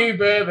 Brand new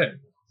bourbon.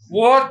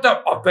 What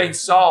the? I've been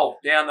sold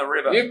down the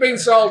river. You've been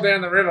sold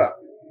down the river.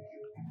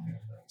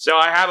 So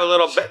I have a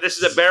little. This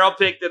is a barrel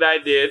pick that I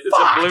did. It's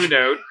Fuck. a Blue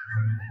Note.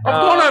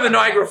 I've gone over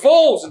Niagara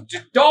Falls and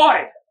just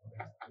died.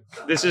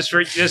 This is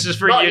for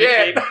Not you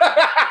yet. to keep,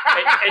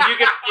 and you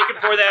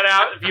can pour that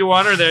out if you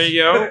want, or there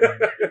you go.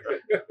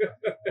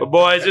 But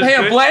boys, it's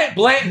Hey, good.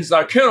 Blanton's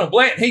though, Colonel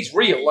Blanton, he's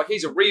real. Like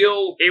he's a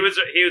real. He was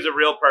a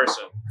real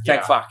person.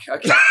 Thank fuck.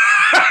 Okay.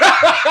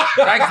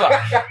 Thank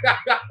fuck.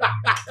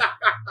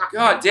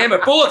 God damn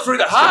it! Bullet through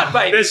the heart,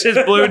 baby. This is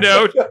Blue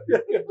Note.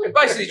 You're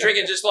basically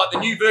drinking just like the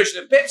new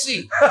version of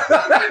Pepsi.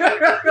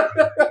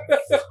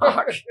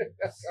 Fuck.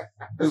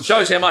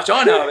 Shows how much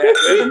I know about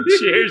bourbon.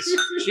 Cheers.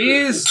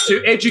 Cheers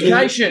to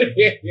education.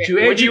 To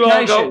When do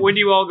education.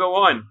 you all go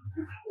on?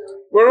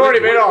 We're already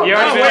been on. You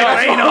already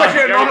been on. We're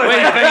getting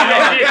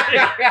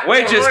on.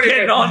 We're just already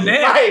getting been- on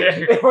now.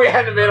 Mate, if we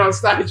hadn't been on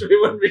stage, we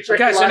wouldn't be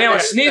drinking Okay, so like now a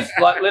that. sniff,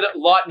 like let it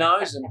light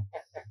nose and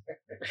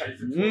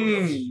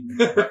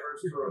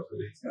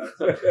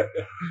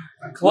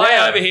Clay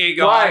over here,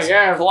 guys. Clay,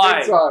 yeah. Clay.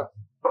 big time.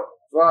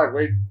 Right,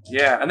 we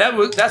Yeah, and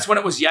that's when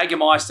it was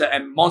Jägermeister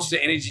and Monster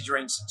energy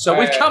drinks. So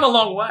we've Yeah. come a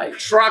long way.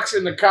 trucks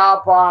in the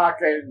car park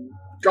and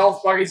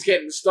golf buggies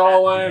getting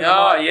stolen.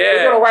 Oh, yeah. We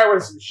got away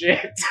with some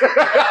shit.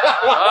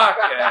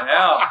 Fucking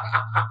hell.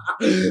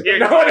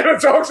 No one ever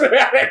talks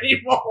about it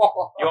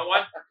anymore. You want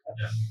one?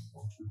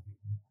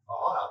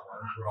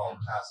 We're all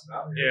passing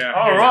out. Yeah.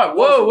 All right,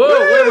 whoa,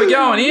 where are we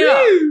going here?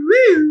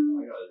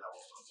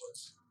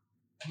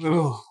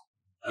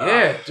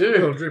 Yeah,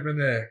 dude. drip in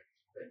there.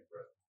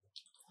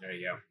 There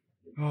you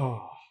go.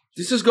 Oh.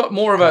 This has got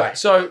more of a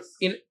so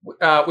in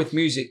with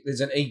music.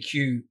 There's an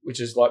EQ, which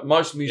is like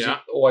most music Yeah.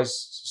 always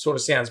sort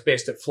of sounds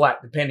best at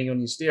flat. Depending on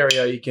your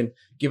stereo, you can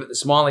give it the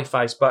smiley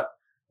face, but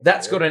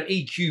that's got an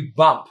EQ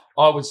bump.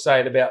 I would say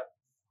at about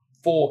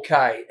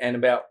 4K and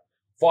about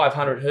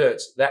 500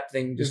 hertz. That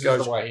thing just This is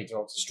goes the way he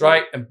talks.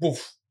 straight and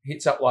boof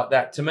hits up like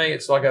that. To me,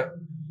 it's like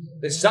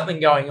there's something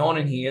going on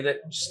in here that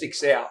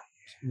sticks out.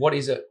 What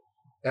is it?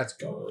 That's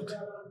good.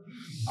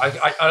 I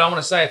don't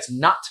want to say it's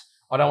nut.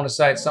 I don't want to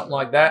say it's something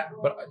like that,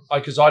 but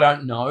because I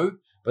don't know.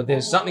 But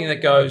there's something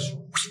that goes,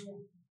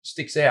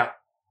 sticks out.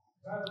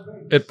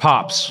 It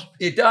pops.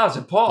 It does.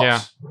 It pops. Yeah.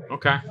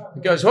 Okay.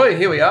 It goes, hey,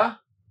 here we are.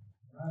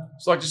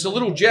 It's like just a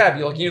little jab.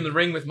 You're like in the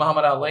ring with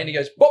Muhammad Ali, and he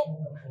goes, pop.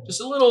 Just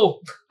a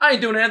little. I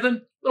ain't doing anything.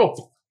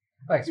 Little.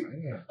 Thanks,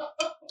 man. Yeah.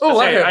 Oh,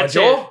 that I'd hurt my say-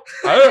 jaw.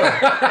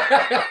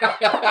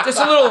 Oh. Just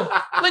a little.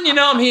 Letting you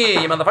know I'm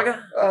here, you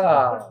motherfucker.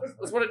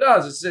 That's what it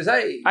does. It says,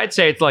 hey. I'd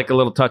say it's like a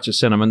little touch of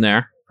cinnamon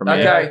there. For me.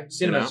 Okay,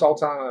 cinnamon. You know.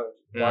 Sultana.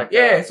 Yeah. Like,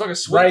 Yeah, it's like a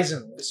sweet,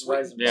 raisin. It's sweet,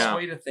 raisin. Yeah.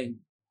 sweeter thing.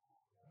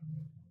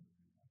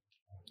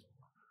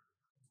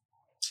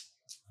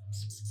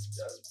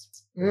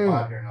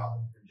 Mm. Here now,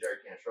 Jerry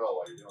can't show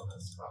while you're doing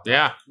this.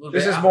 Yeah.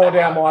 This is more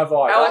down my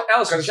vibe.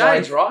 Alice in 'Cause,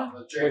 Chains, like,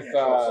 right? Jerry with, can't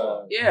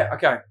show, Yeah,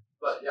 okay.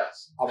 but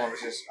yes. I'm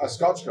obviously a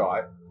Scotch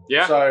guy,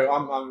 Yeah. so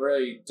I'm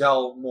really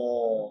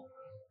Delmore,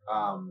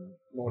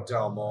 more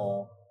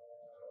Delmore.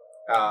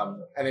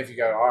 And if you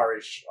go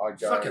Irish, I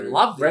go Fucking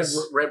love this.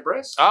 Red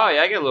breast. Oh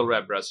yeah, I get a little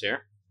red breast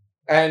here.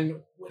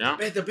 And Yeah.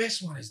 the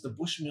best one is the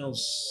Bushmills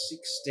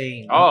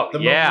 16. Oh, the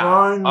yeah.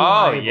 maroon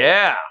Oh label.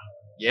 yeah.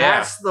 Yeah.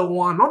 That's the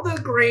one, not the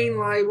green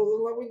label,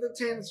 the one with the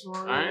 10s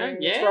one.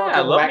 Yeah.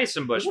 I love me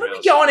some What are we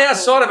Bushmills. going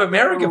outside of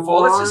America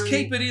for? Let's just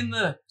keep it in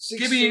the 16.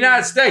 give me the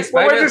United States,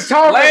 Well, baby. we're just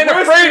talking Land of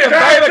whiskey, freedom,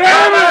 baby. goddamn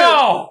Come it.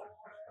 on.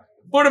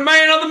 Put a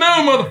man on the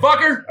moon,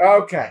 motherfucker.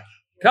 Okay.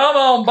 Come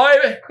on,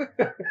 baby.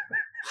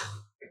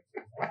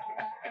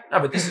 No,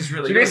 but this is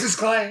really good. Mrs.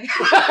 Clay.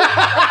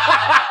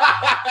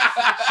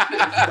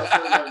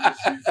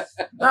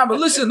 No, but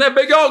listen, that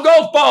big old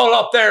golf ball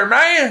up there,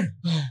 man.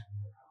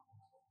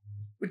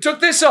 We took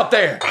this up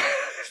there.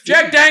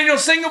 Jack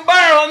Daniels single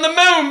barrel on the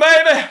moon,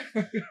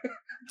 baby.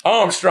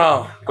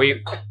 Armstrong.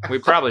 We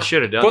probably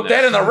should have done Put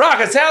that in the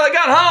rockets. How they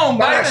got home,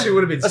 That baby. actually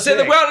would have been I said,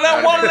 sick. well,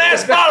 that one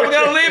last bottle, we're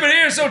going to leave it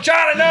here so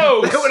China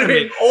knows. That would have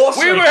been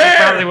awesome. We were They here.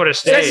 probably would have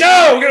Said, stayed.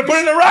 no, we're going to put it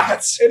in the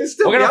rockets. It'd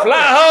still We're be going to up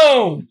fly there.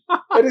 home.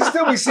 It'd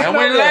still be sitting And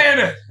we up there.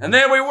 landed. And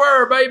there we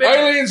were, baby.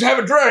 Aliens have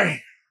a drink.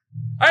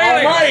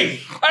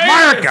 Aliens.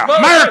 America, Motherfucking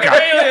America.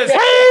 aliens.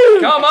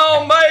 Come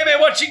on, baby.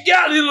 What you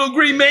got, little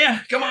green man?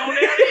 Come on down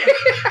here.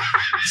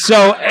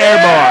 So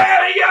Airbourne.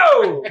 There we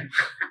go.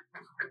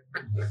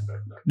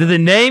 Did the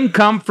name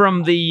come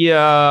from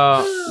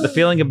the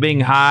feeling of being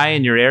high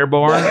and you're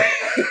airborne?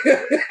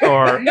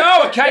 Or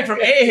No, it came from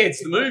Airheads,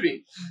 the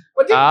movie.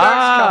 What did drugs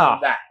come from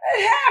that?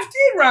 It half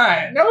did,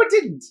 Ryan. No, it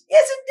didn't.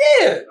 Yes, it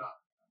did.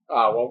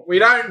 Oh, well, we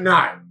don't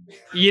know.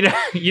 you don't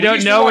used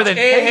to know where watch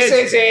the Airheads, He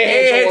says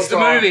Airheads all Airheads, the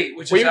the time. movie,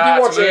 which We is do it's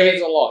watch a movie.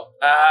 Airheads a lot.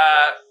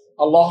 Uh,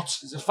 A lot.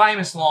 There's a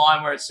famous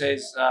line where it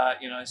says,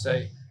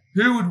 say,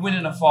 who would win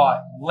in a fight,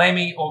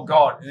 Lemmy or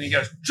God? And he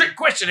goes, trick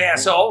question,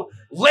 asshole.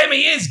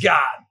 Lemmy is God.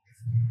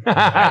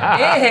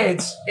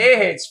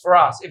 Airheads for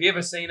us. Have you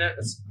ever seen it?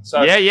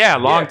 So, yeah, a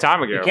long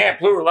time ago. You can't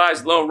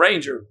pluralize Lone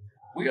Ranger.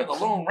 We are the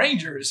Lone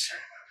Rangers.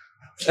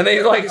 And then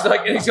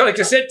he's got a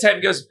cassette tape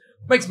and goes,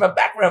 makes my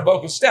background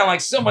vocals sound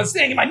like someone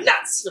standing in my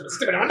nuts. Someone's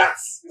sticking in my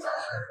nuts.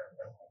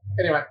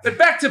 Anyway. But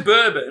back to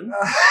bourbon.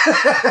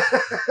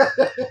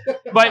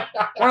 But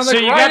One of the so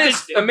you got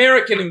greatest this.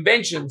 American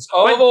inventions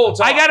But of all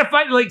time. I gotta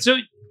find so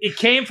it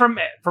came from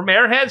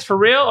Airheads for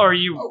real, or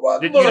you?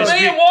 Did you Well,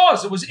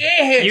 dispute- it was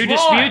Airheads. You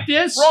Ron. dispute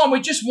this? Ron, we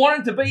just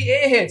wanted to be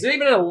Airheads. It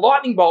even had a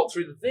lightning bolt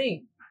through the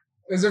thing.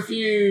 There's a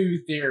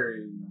few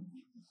theories.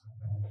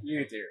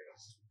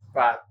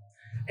 But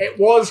it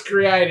was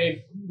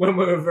created when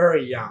we were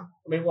very young.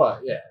 I mean,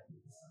 what? Yeah.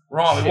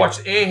 Ron, we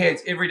watched Airheads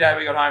every day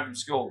we got home from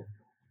school.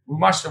 We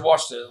must have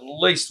watched it at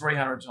least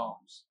 300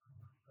 times.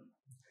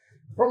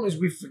 Problem is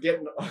we've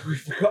forgotten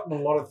a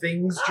lot of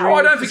things. Oh,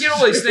 I don't forget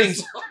all these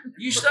things.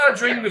 You started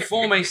drinking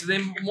before me, so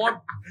then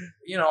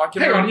I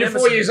can Hang on, you're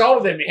 4 years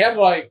older than me. How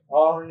like?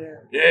 Oh yeah.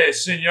 Yeah,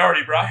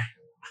 seniority, bro.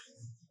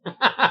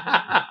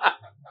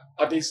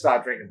 I did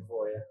start drinking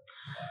before you.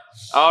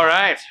 All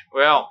right.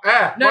 Well,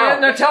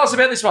 No, tell us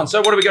about this one. So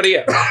what do we got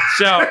here?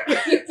 so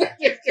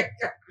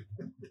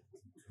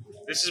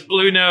this is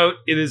Blue Note.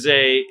 It is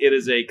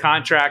a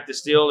contract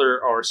distilled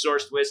or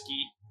sourced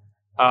whiskey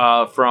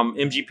from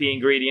MGP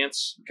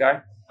Ingredients. Okay.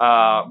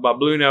 But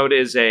Blue Note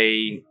is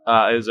a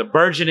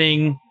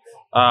burgeoning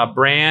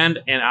brand,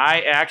 and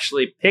I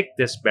actually picked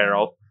this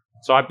barrel.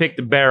 So I picked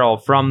the barrel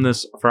from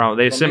this.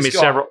 They sent me this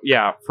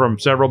guy.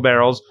 several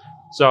barrels.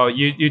 So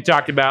you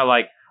talked about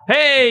like,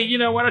 hey,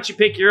 why don't you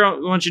pick your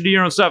own? Why don't you do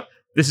your own stuff?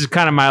 This is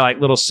kind of my like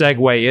little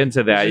segue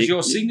into that. This is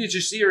your signature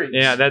series.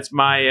 Yeah, that's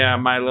my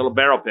my little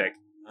barrel pick.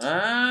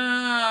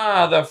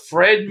 Ah, the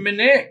Fred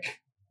Minnick.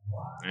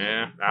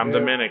 Yeah, I'm the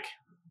Minnick.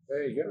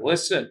 There you go.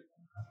 Listen,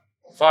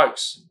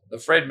 folks, the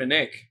Fred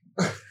Minnick.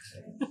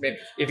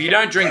 If you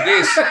don't drink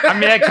this, I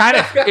mean, I kind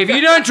of. if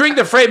you don't drink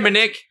the Fred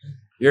Minnick,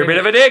 you're a bit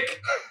of a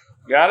dick.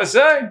 Gotta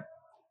say.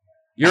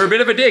 You're a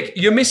bit of a dick.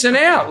 You're missing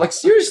out. Like,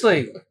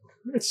 seriously.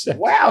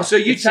 Wow. So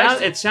you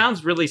taste It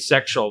sounds really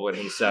sexual when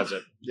he says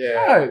it.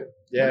 Yeah. No.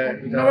 Yeah.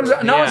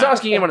 No one's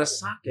asking anyone to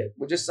suck it.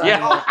 We're just saying.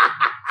 Yeah.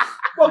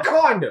 Well,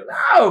 kind of.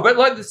 No, but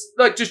like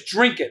just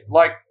drink it.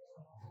 Like,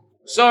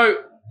 so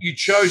you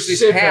chose this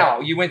Sip it.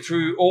 how? You went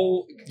through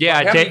all.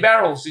 Yeah, How many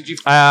barrels did you?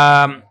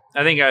 I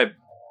think I had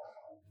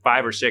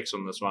 5 or 6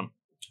 on this one.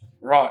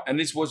 Right, and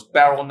this was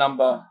barrel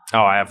number.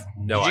 Oh, I have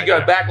no Did you idea.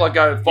 go back like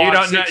go 5, You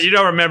don't 6? know, you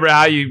don't remember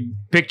how you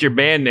picked your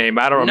band name.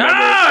 I don't remember. No,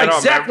 I don't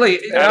exactly.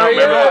 Remember, I don't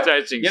remember Yeah. the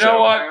tasting. You know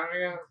what?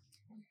 Yeah.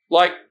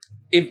 Like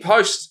in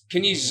post,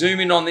 can you zoom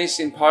in on this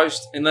in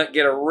post and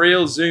get a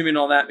real zoom in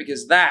on that,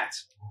 because that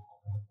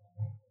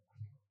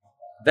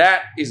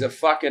is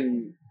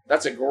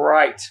that's a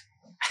great.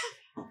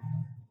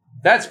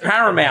 That's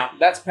Paramount.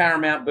 That's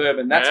Paramount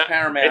bourbon. That's Yeah,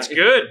 Paramount. It's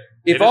good.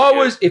 If It is I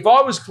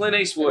good. was Clint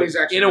Eastwood It is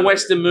actually in a really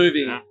Western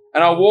movie Yeah.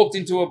 and I walked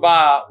into a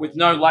bar with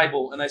no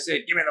label and they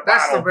said, "Give me the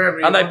That's bottle," the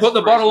bourbon. and they put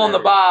the bottle on the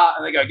bar. bar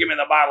and they go, "Give me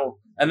the bottle,"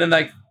 and then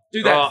they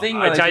do that Well, thing.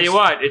 Where I they tell you just-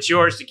 what, it's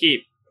yours to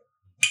keep.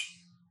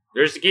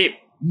 Yours to keep.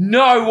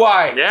 No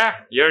way. Yeah,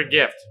 your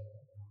gift.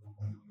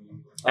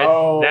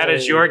 Oh, That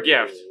is your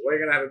gift. We're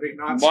gonna have a big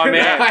night. My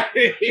man.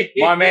 tonight.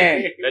 My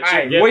man. That's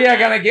Hey, your gift. We are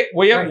going to get.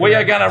 We Thank are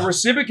you. going to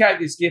reciprocate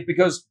this gift,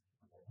 because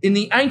in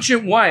the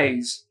ancient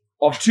ways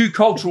of two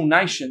cultural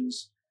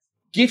nations,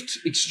 gift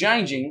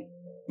exchanging.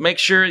 Make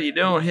sure you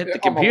don't hit the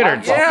On my computer.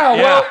 laptop. Yeah,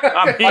 well,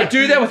 I mean- I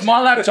do that with my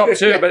laptop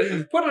too.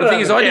 But Put it the thing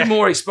is, I Yeah. did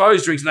more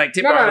exposed drinks and they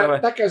tip No, right no, over.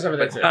 that goes over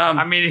there too.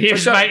 I mean,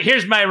 here's So-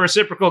 my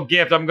reciprocal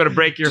gift. I'm going to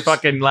break your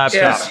fucking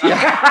laptop.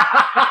 Yeah.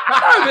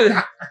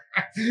 No,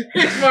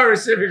 It's my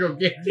reciprocal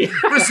gift.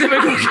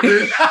 Reciprocal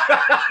gift.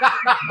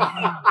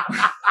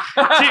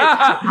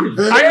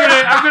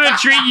 I'm gonna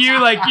treat you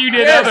like you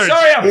did Yeah, others.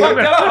 sorry, I fucked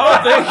up the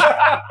whole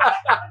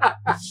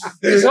thing.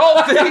 This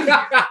whole thing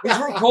is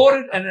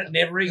recorded and it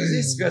never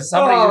exists because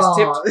somebody just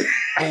tipped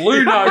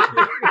Blue Note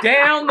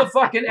down the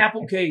fucking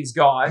Apple keys,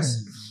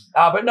 guys.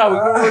 But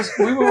no,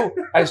 we will,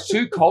 as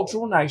two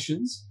cultural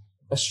nations,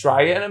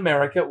 Australia and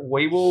America,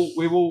 we will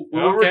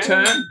Okay.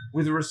 return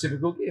with a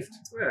reciprocal gift.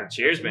 Yeah.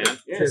 Cheers, man.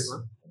 Yes. Cheers,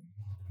 man.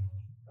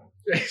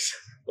 Yes.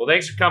 Well,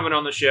 thanks for coming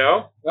on the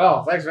show.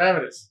 Oh, thanks for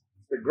having us.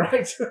 It's been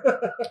great.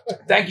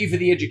 Thank you for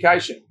the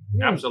education.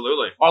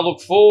 Absolutely. I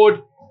look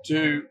forward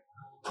to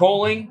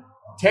calling,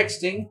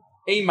 texting,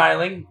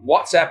 emailing,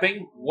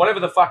 WhatsApping, whatever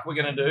the fuck we're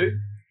going to do,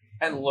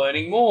 and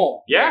learning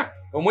more. Yeah.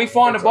 When we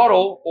find a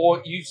bottle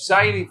or you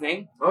say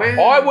anything, Oh, yeah.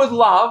 I would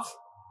love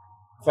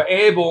for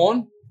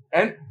Airbourne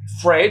and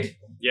Fred,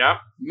 Yep.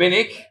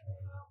 Minnick,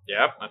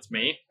 Yep. That's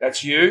me.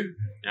 that's you,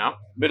 Yep.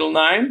 middle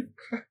name,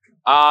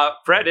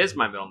 Fred is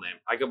my middle name.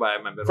 I go by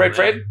my middle Fred,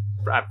 name.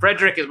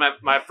 Frederick is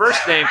my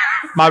first name.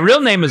 My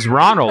real name is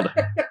Ronald.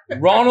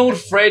 Ronald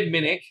Fred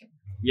Minnick.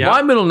 Yeah.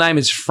 My middle name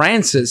is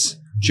Francis,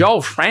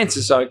 Joel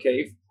Francis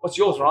O'Keefe. What's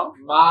yours, Ron?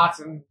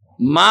 Martin.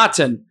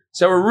 Martin.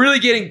 So we're really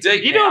getting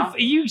deep You now. don't.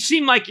 You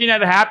seem like you're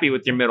not happy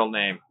with your middle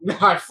name. No,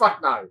 fuck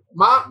no.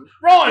 Martin.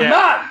 Ron, Yeah.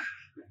 Martin.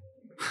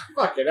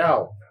 Fucking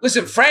hell.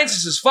 Listen,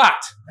 Francis is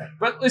fucked.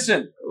 But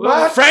listen,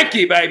 What?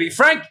 Frankie, baby.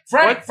 Frank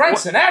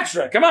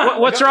Sinatra. Come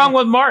on. What's wrong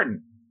with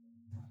Martin?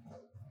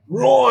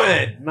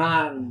 Ryan?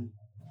 Man.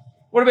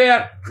 What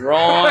about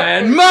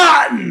Ryan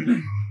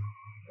Martin?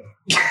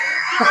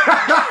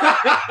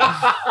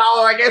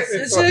 Oh, I guess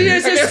it's the way you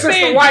It's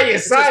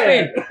a say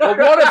it. spin. But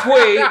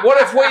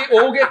what if we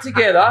all get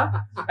together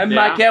and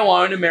Yeah. make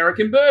our own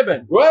American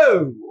bourbon?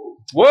 Whoa.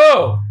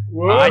 Whoa.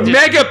 Whoa.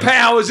 Mega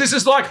powers. This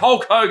is like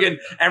Hulk Hogan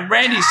and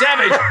Randy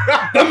Savage.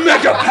 The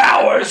mega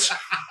powers.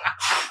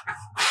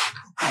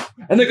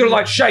 And they're gonna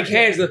like shake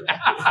hands.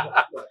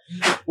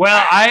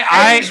 Well,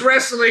 I 80s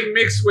wrestling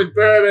mixed with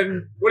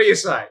bourbon. What do you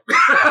say?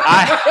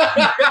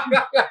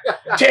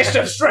 Test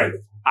of strength.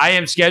 I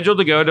am scheduled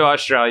to go to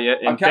Australia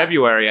in Okay.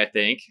 February, I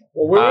think.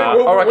 All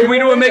right, can we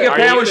do a mega Are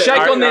you power there?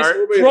 shake on this?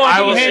 Ron,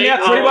 can you hand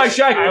out three-way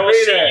shake? I will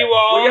see you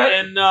all We got-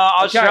 in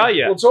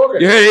Australia. We'll talk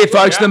it. You heard it here,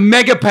 folks. Yeah. The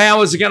mega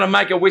powers are going to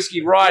make a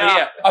whiskey right Yeah.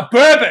 here. A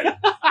bourbon.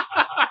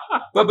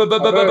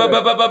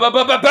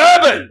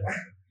 Bourbon.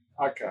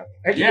 Okay.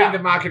 And you Yeah. mean the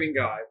marketing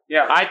guy?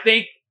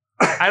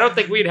 I don't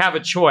think we'd have a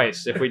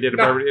choice if we did a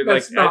No, bourbon.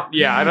 that's not-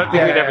 I don't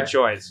think we'd have Yeah. a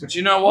choice. But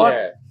you know what?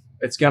 Yeah.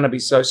 It's going to be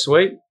so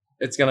sweet.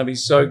 It's going to be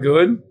so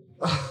good.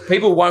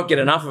 People won't get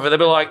enough of it. They'll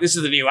be like, this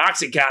is the new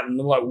Oxycontin. And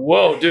they're like,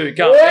 whoa, dude,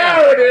 calm down.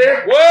 Whoa,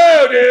 dude.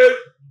 Whoa, dude.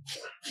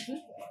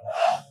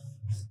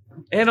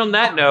 And on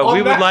that note, On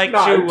we would that like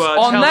note- to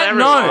On tell that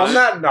everyone, note- On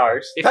that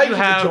note, if thank you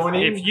you have, for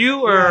joining. if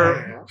you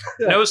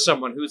know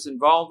someone who's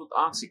involved with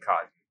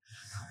Oxycontin,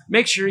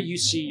 make sure you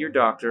see your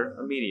doctor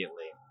immediately.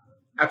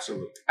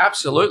 Absolutely.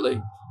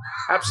 Absolutely.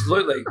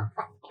 Absolutely.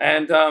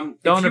 And Don't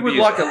if you would abuse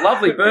like a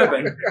lovely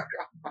bourbon,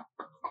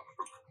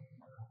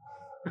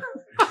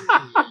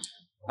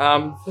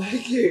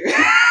 Thank you.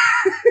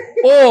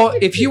 or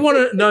if you want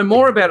to know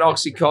more about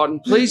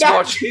Oxycontin, please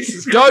watch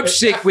Dope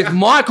Sick with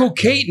Michael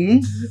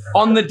Keaton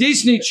on the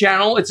Disney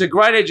Channel. It's a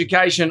great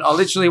education. I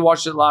literally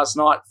watched it last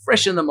night.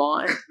 Fresh in the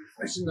mind.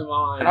 Fresh in the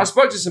mind. And I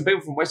spoke to some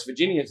people from West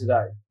Virginia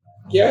today.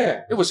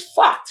 Yeah. It was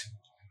fucked.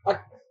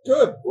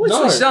 Good.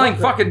 Literally selling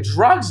fucking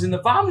drugs in the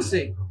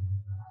pharmacy.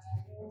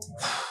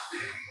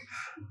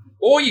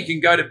 Or you can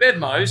go to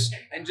Bedmo's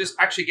and just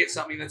actually get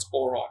something that's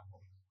all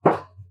right.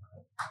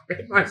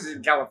 Bedmo's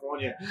in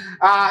California.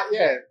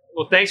 Yeah.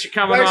 Well, thanks for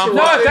coming Thanks on. for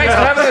No, watching. thanks for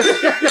having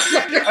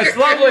us. It's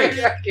lovely.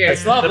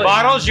 It's The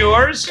bottle's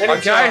yours.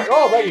 Okay.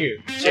 Oh, thank you.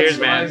 Cheers, That's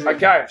man. amazing.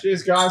 Okay.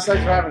 Cheers, guys.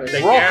 Thanks for having us.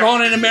 Take Rock care.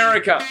 on in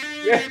America.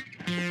 Yeah.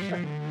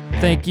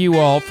 Thank you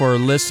all for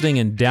listening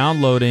and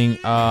downloading.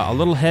 A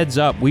little heads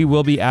up, we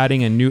will be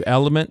adding a new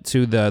element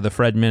to the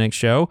Fred Minnick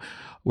Show.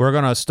 We're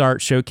going to start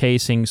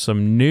showcasing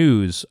some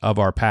news of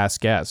our past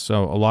guests.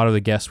 So a lot of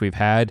the guests we've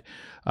had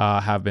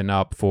have been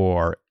up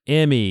for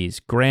Emmys,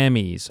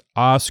 Grammys,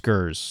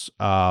 Oscars.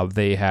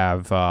 They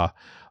have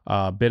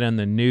been in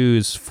the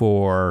news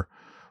for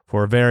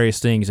various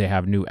things. They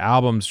have new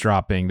albums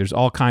dropping. There's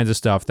all kinds of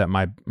stuff that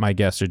my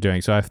guests are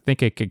doing. So I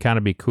think it could kind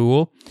of be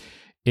cool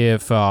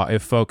if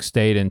folks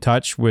stayed in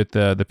touch with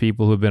the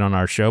people who've been on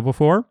our show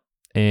before.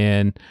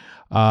 And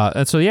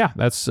so yeah,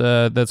 that's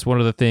one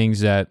of the things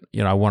that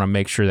I want to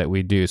make sure that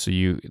we do. So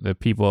the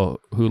people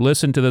who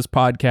listen to this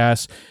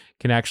podcast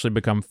can actually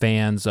become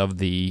fans of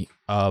the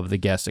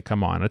guests that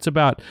come on. It's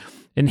about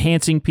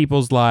enhancing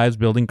people's lives,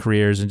 building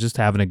careers, and just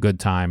having a good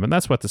time. And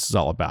that's what this is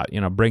all about.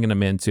 Bringing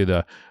them into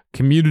the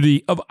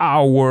community of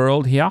our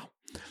world here.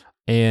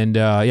 And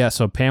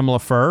so Pamela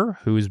Furr,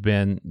 who's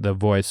been the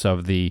voice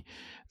of the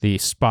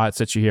spots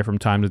that you hear from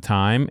time to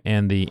time,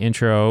 and the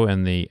intro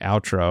and the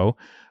outro.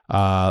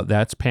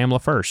 That's Pamela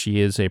Furr. She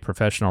is a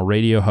professional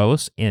radio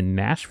host in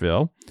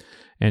Nashville,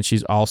 And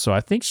she's also,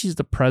 I think she's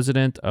the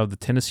president of the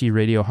Tennessee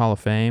Radio Hall of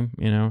Fame.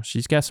 You know,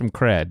 she's got some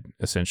cred,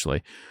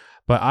 essentially.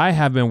 But I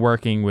have been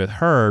working with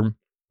her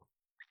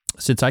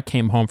since I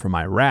came home from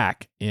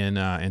Iraq in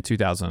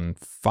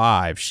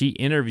 2005. She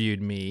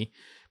interviewed me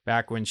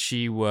back when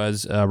she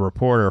was a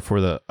reporter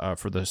for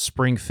the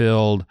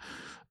Springfield,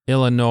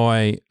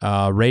 Illinois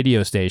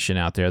radio station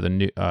out there, the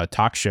new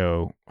talk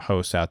show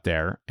host out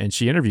there, and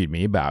she interviewed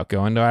me about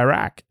going to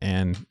Iraq,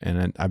 and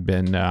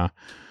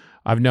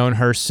I've known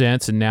her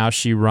since, and now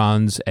she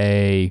runs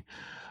a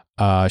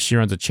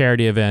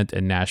charity event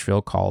in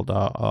Nashville called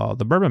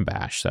the Bourbon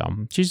Bash.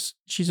 So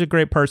she's a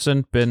great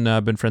person.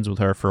 Been friends with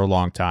her for a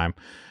long time.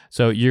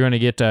 So you're going to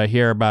get to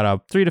hear about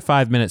a 3 to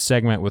 5 minute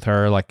segment with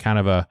her, like kind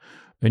of a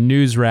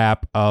news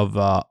wrap of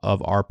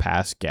our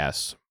past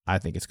guests. I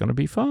think it's going to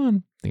be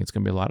fun. I think it's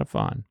going to be a lot of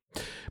fun.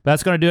 But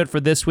that's going to do it for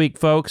this week,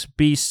 folks.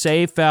 Be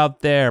safe out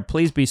there.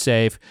 Please be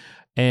safe.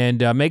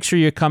 And make sure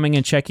you're coming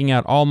and checking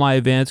out all my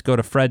events. Go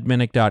to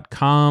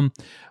fredminnick.com.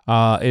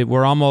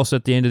 We're almost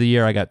at the end of the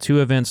year. I got 2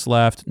 events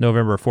left.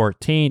 November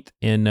 14th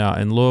in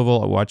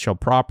Louisville at Watch Hill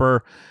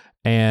Proper,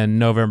 and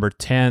November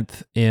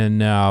 10th in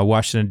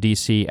Washington,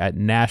 D.C. at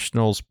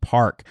Nationals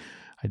Park.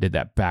 I did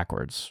that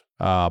backwards.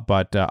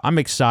 But I'm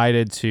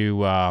excited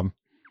to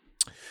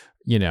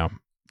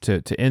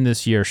end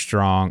this year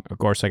strong. Of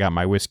course, I got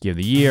my whiskey of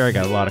the year. I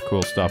got a lot of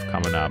cool stuff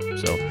coming up.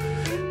 So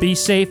be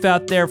safe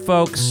out there,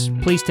 folks.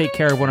 Please take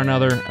care of one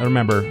another. And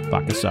remember,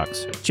 vodka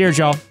sucks. Cheers,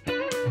 y'all.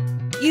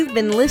 You've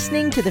been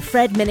listening to The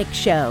Fred Minnick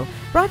Show,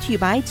 brought to you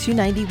by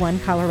 291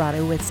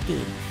 Colorado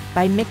Whiskey,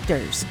 by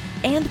Michter's,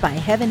 and by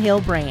Heaven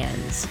Hill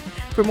Brands.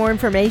 For more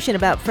information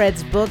about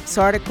Fred's books,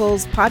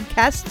 articles,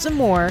 podcasts, and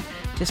more,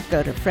 just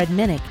go to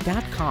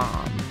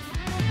fredminnick.com.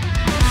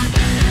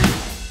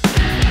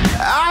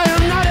 I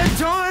am not a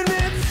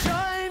tournament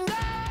sign.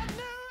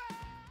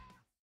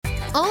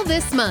 All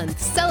this month,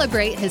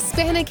 celebrate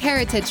Hispanic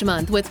Heritage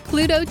Month with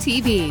Pluto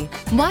TV.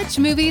 Watch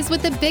movies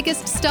with the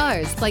biggest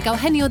stars like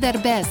Eugenio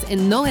Derbez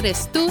in No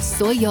Eres Tú,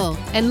 Soy Yo,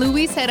 and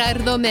Luis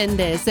Gerardo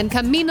Méndez in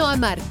Camino a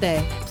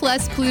Marte.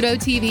 Plus, Pluto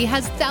TV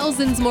has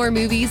thousands more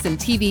movies and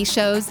TV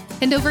shows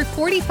and over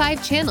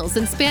 45 channels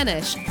in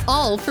Spanish,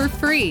 all for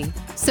free.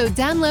 So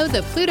download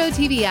the Pluto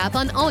TV app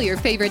on all your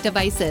favorite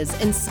devices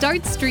and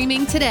start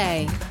streaming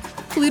today.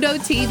 Pluto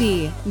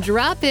TV.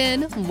 Drop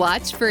in,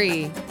 watch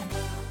free.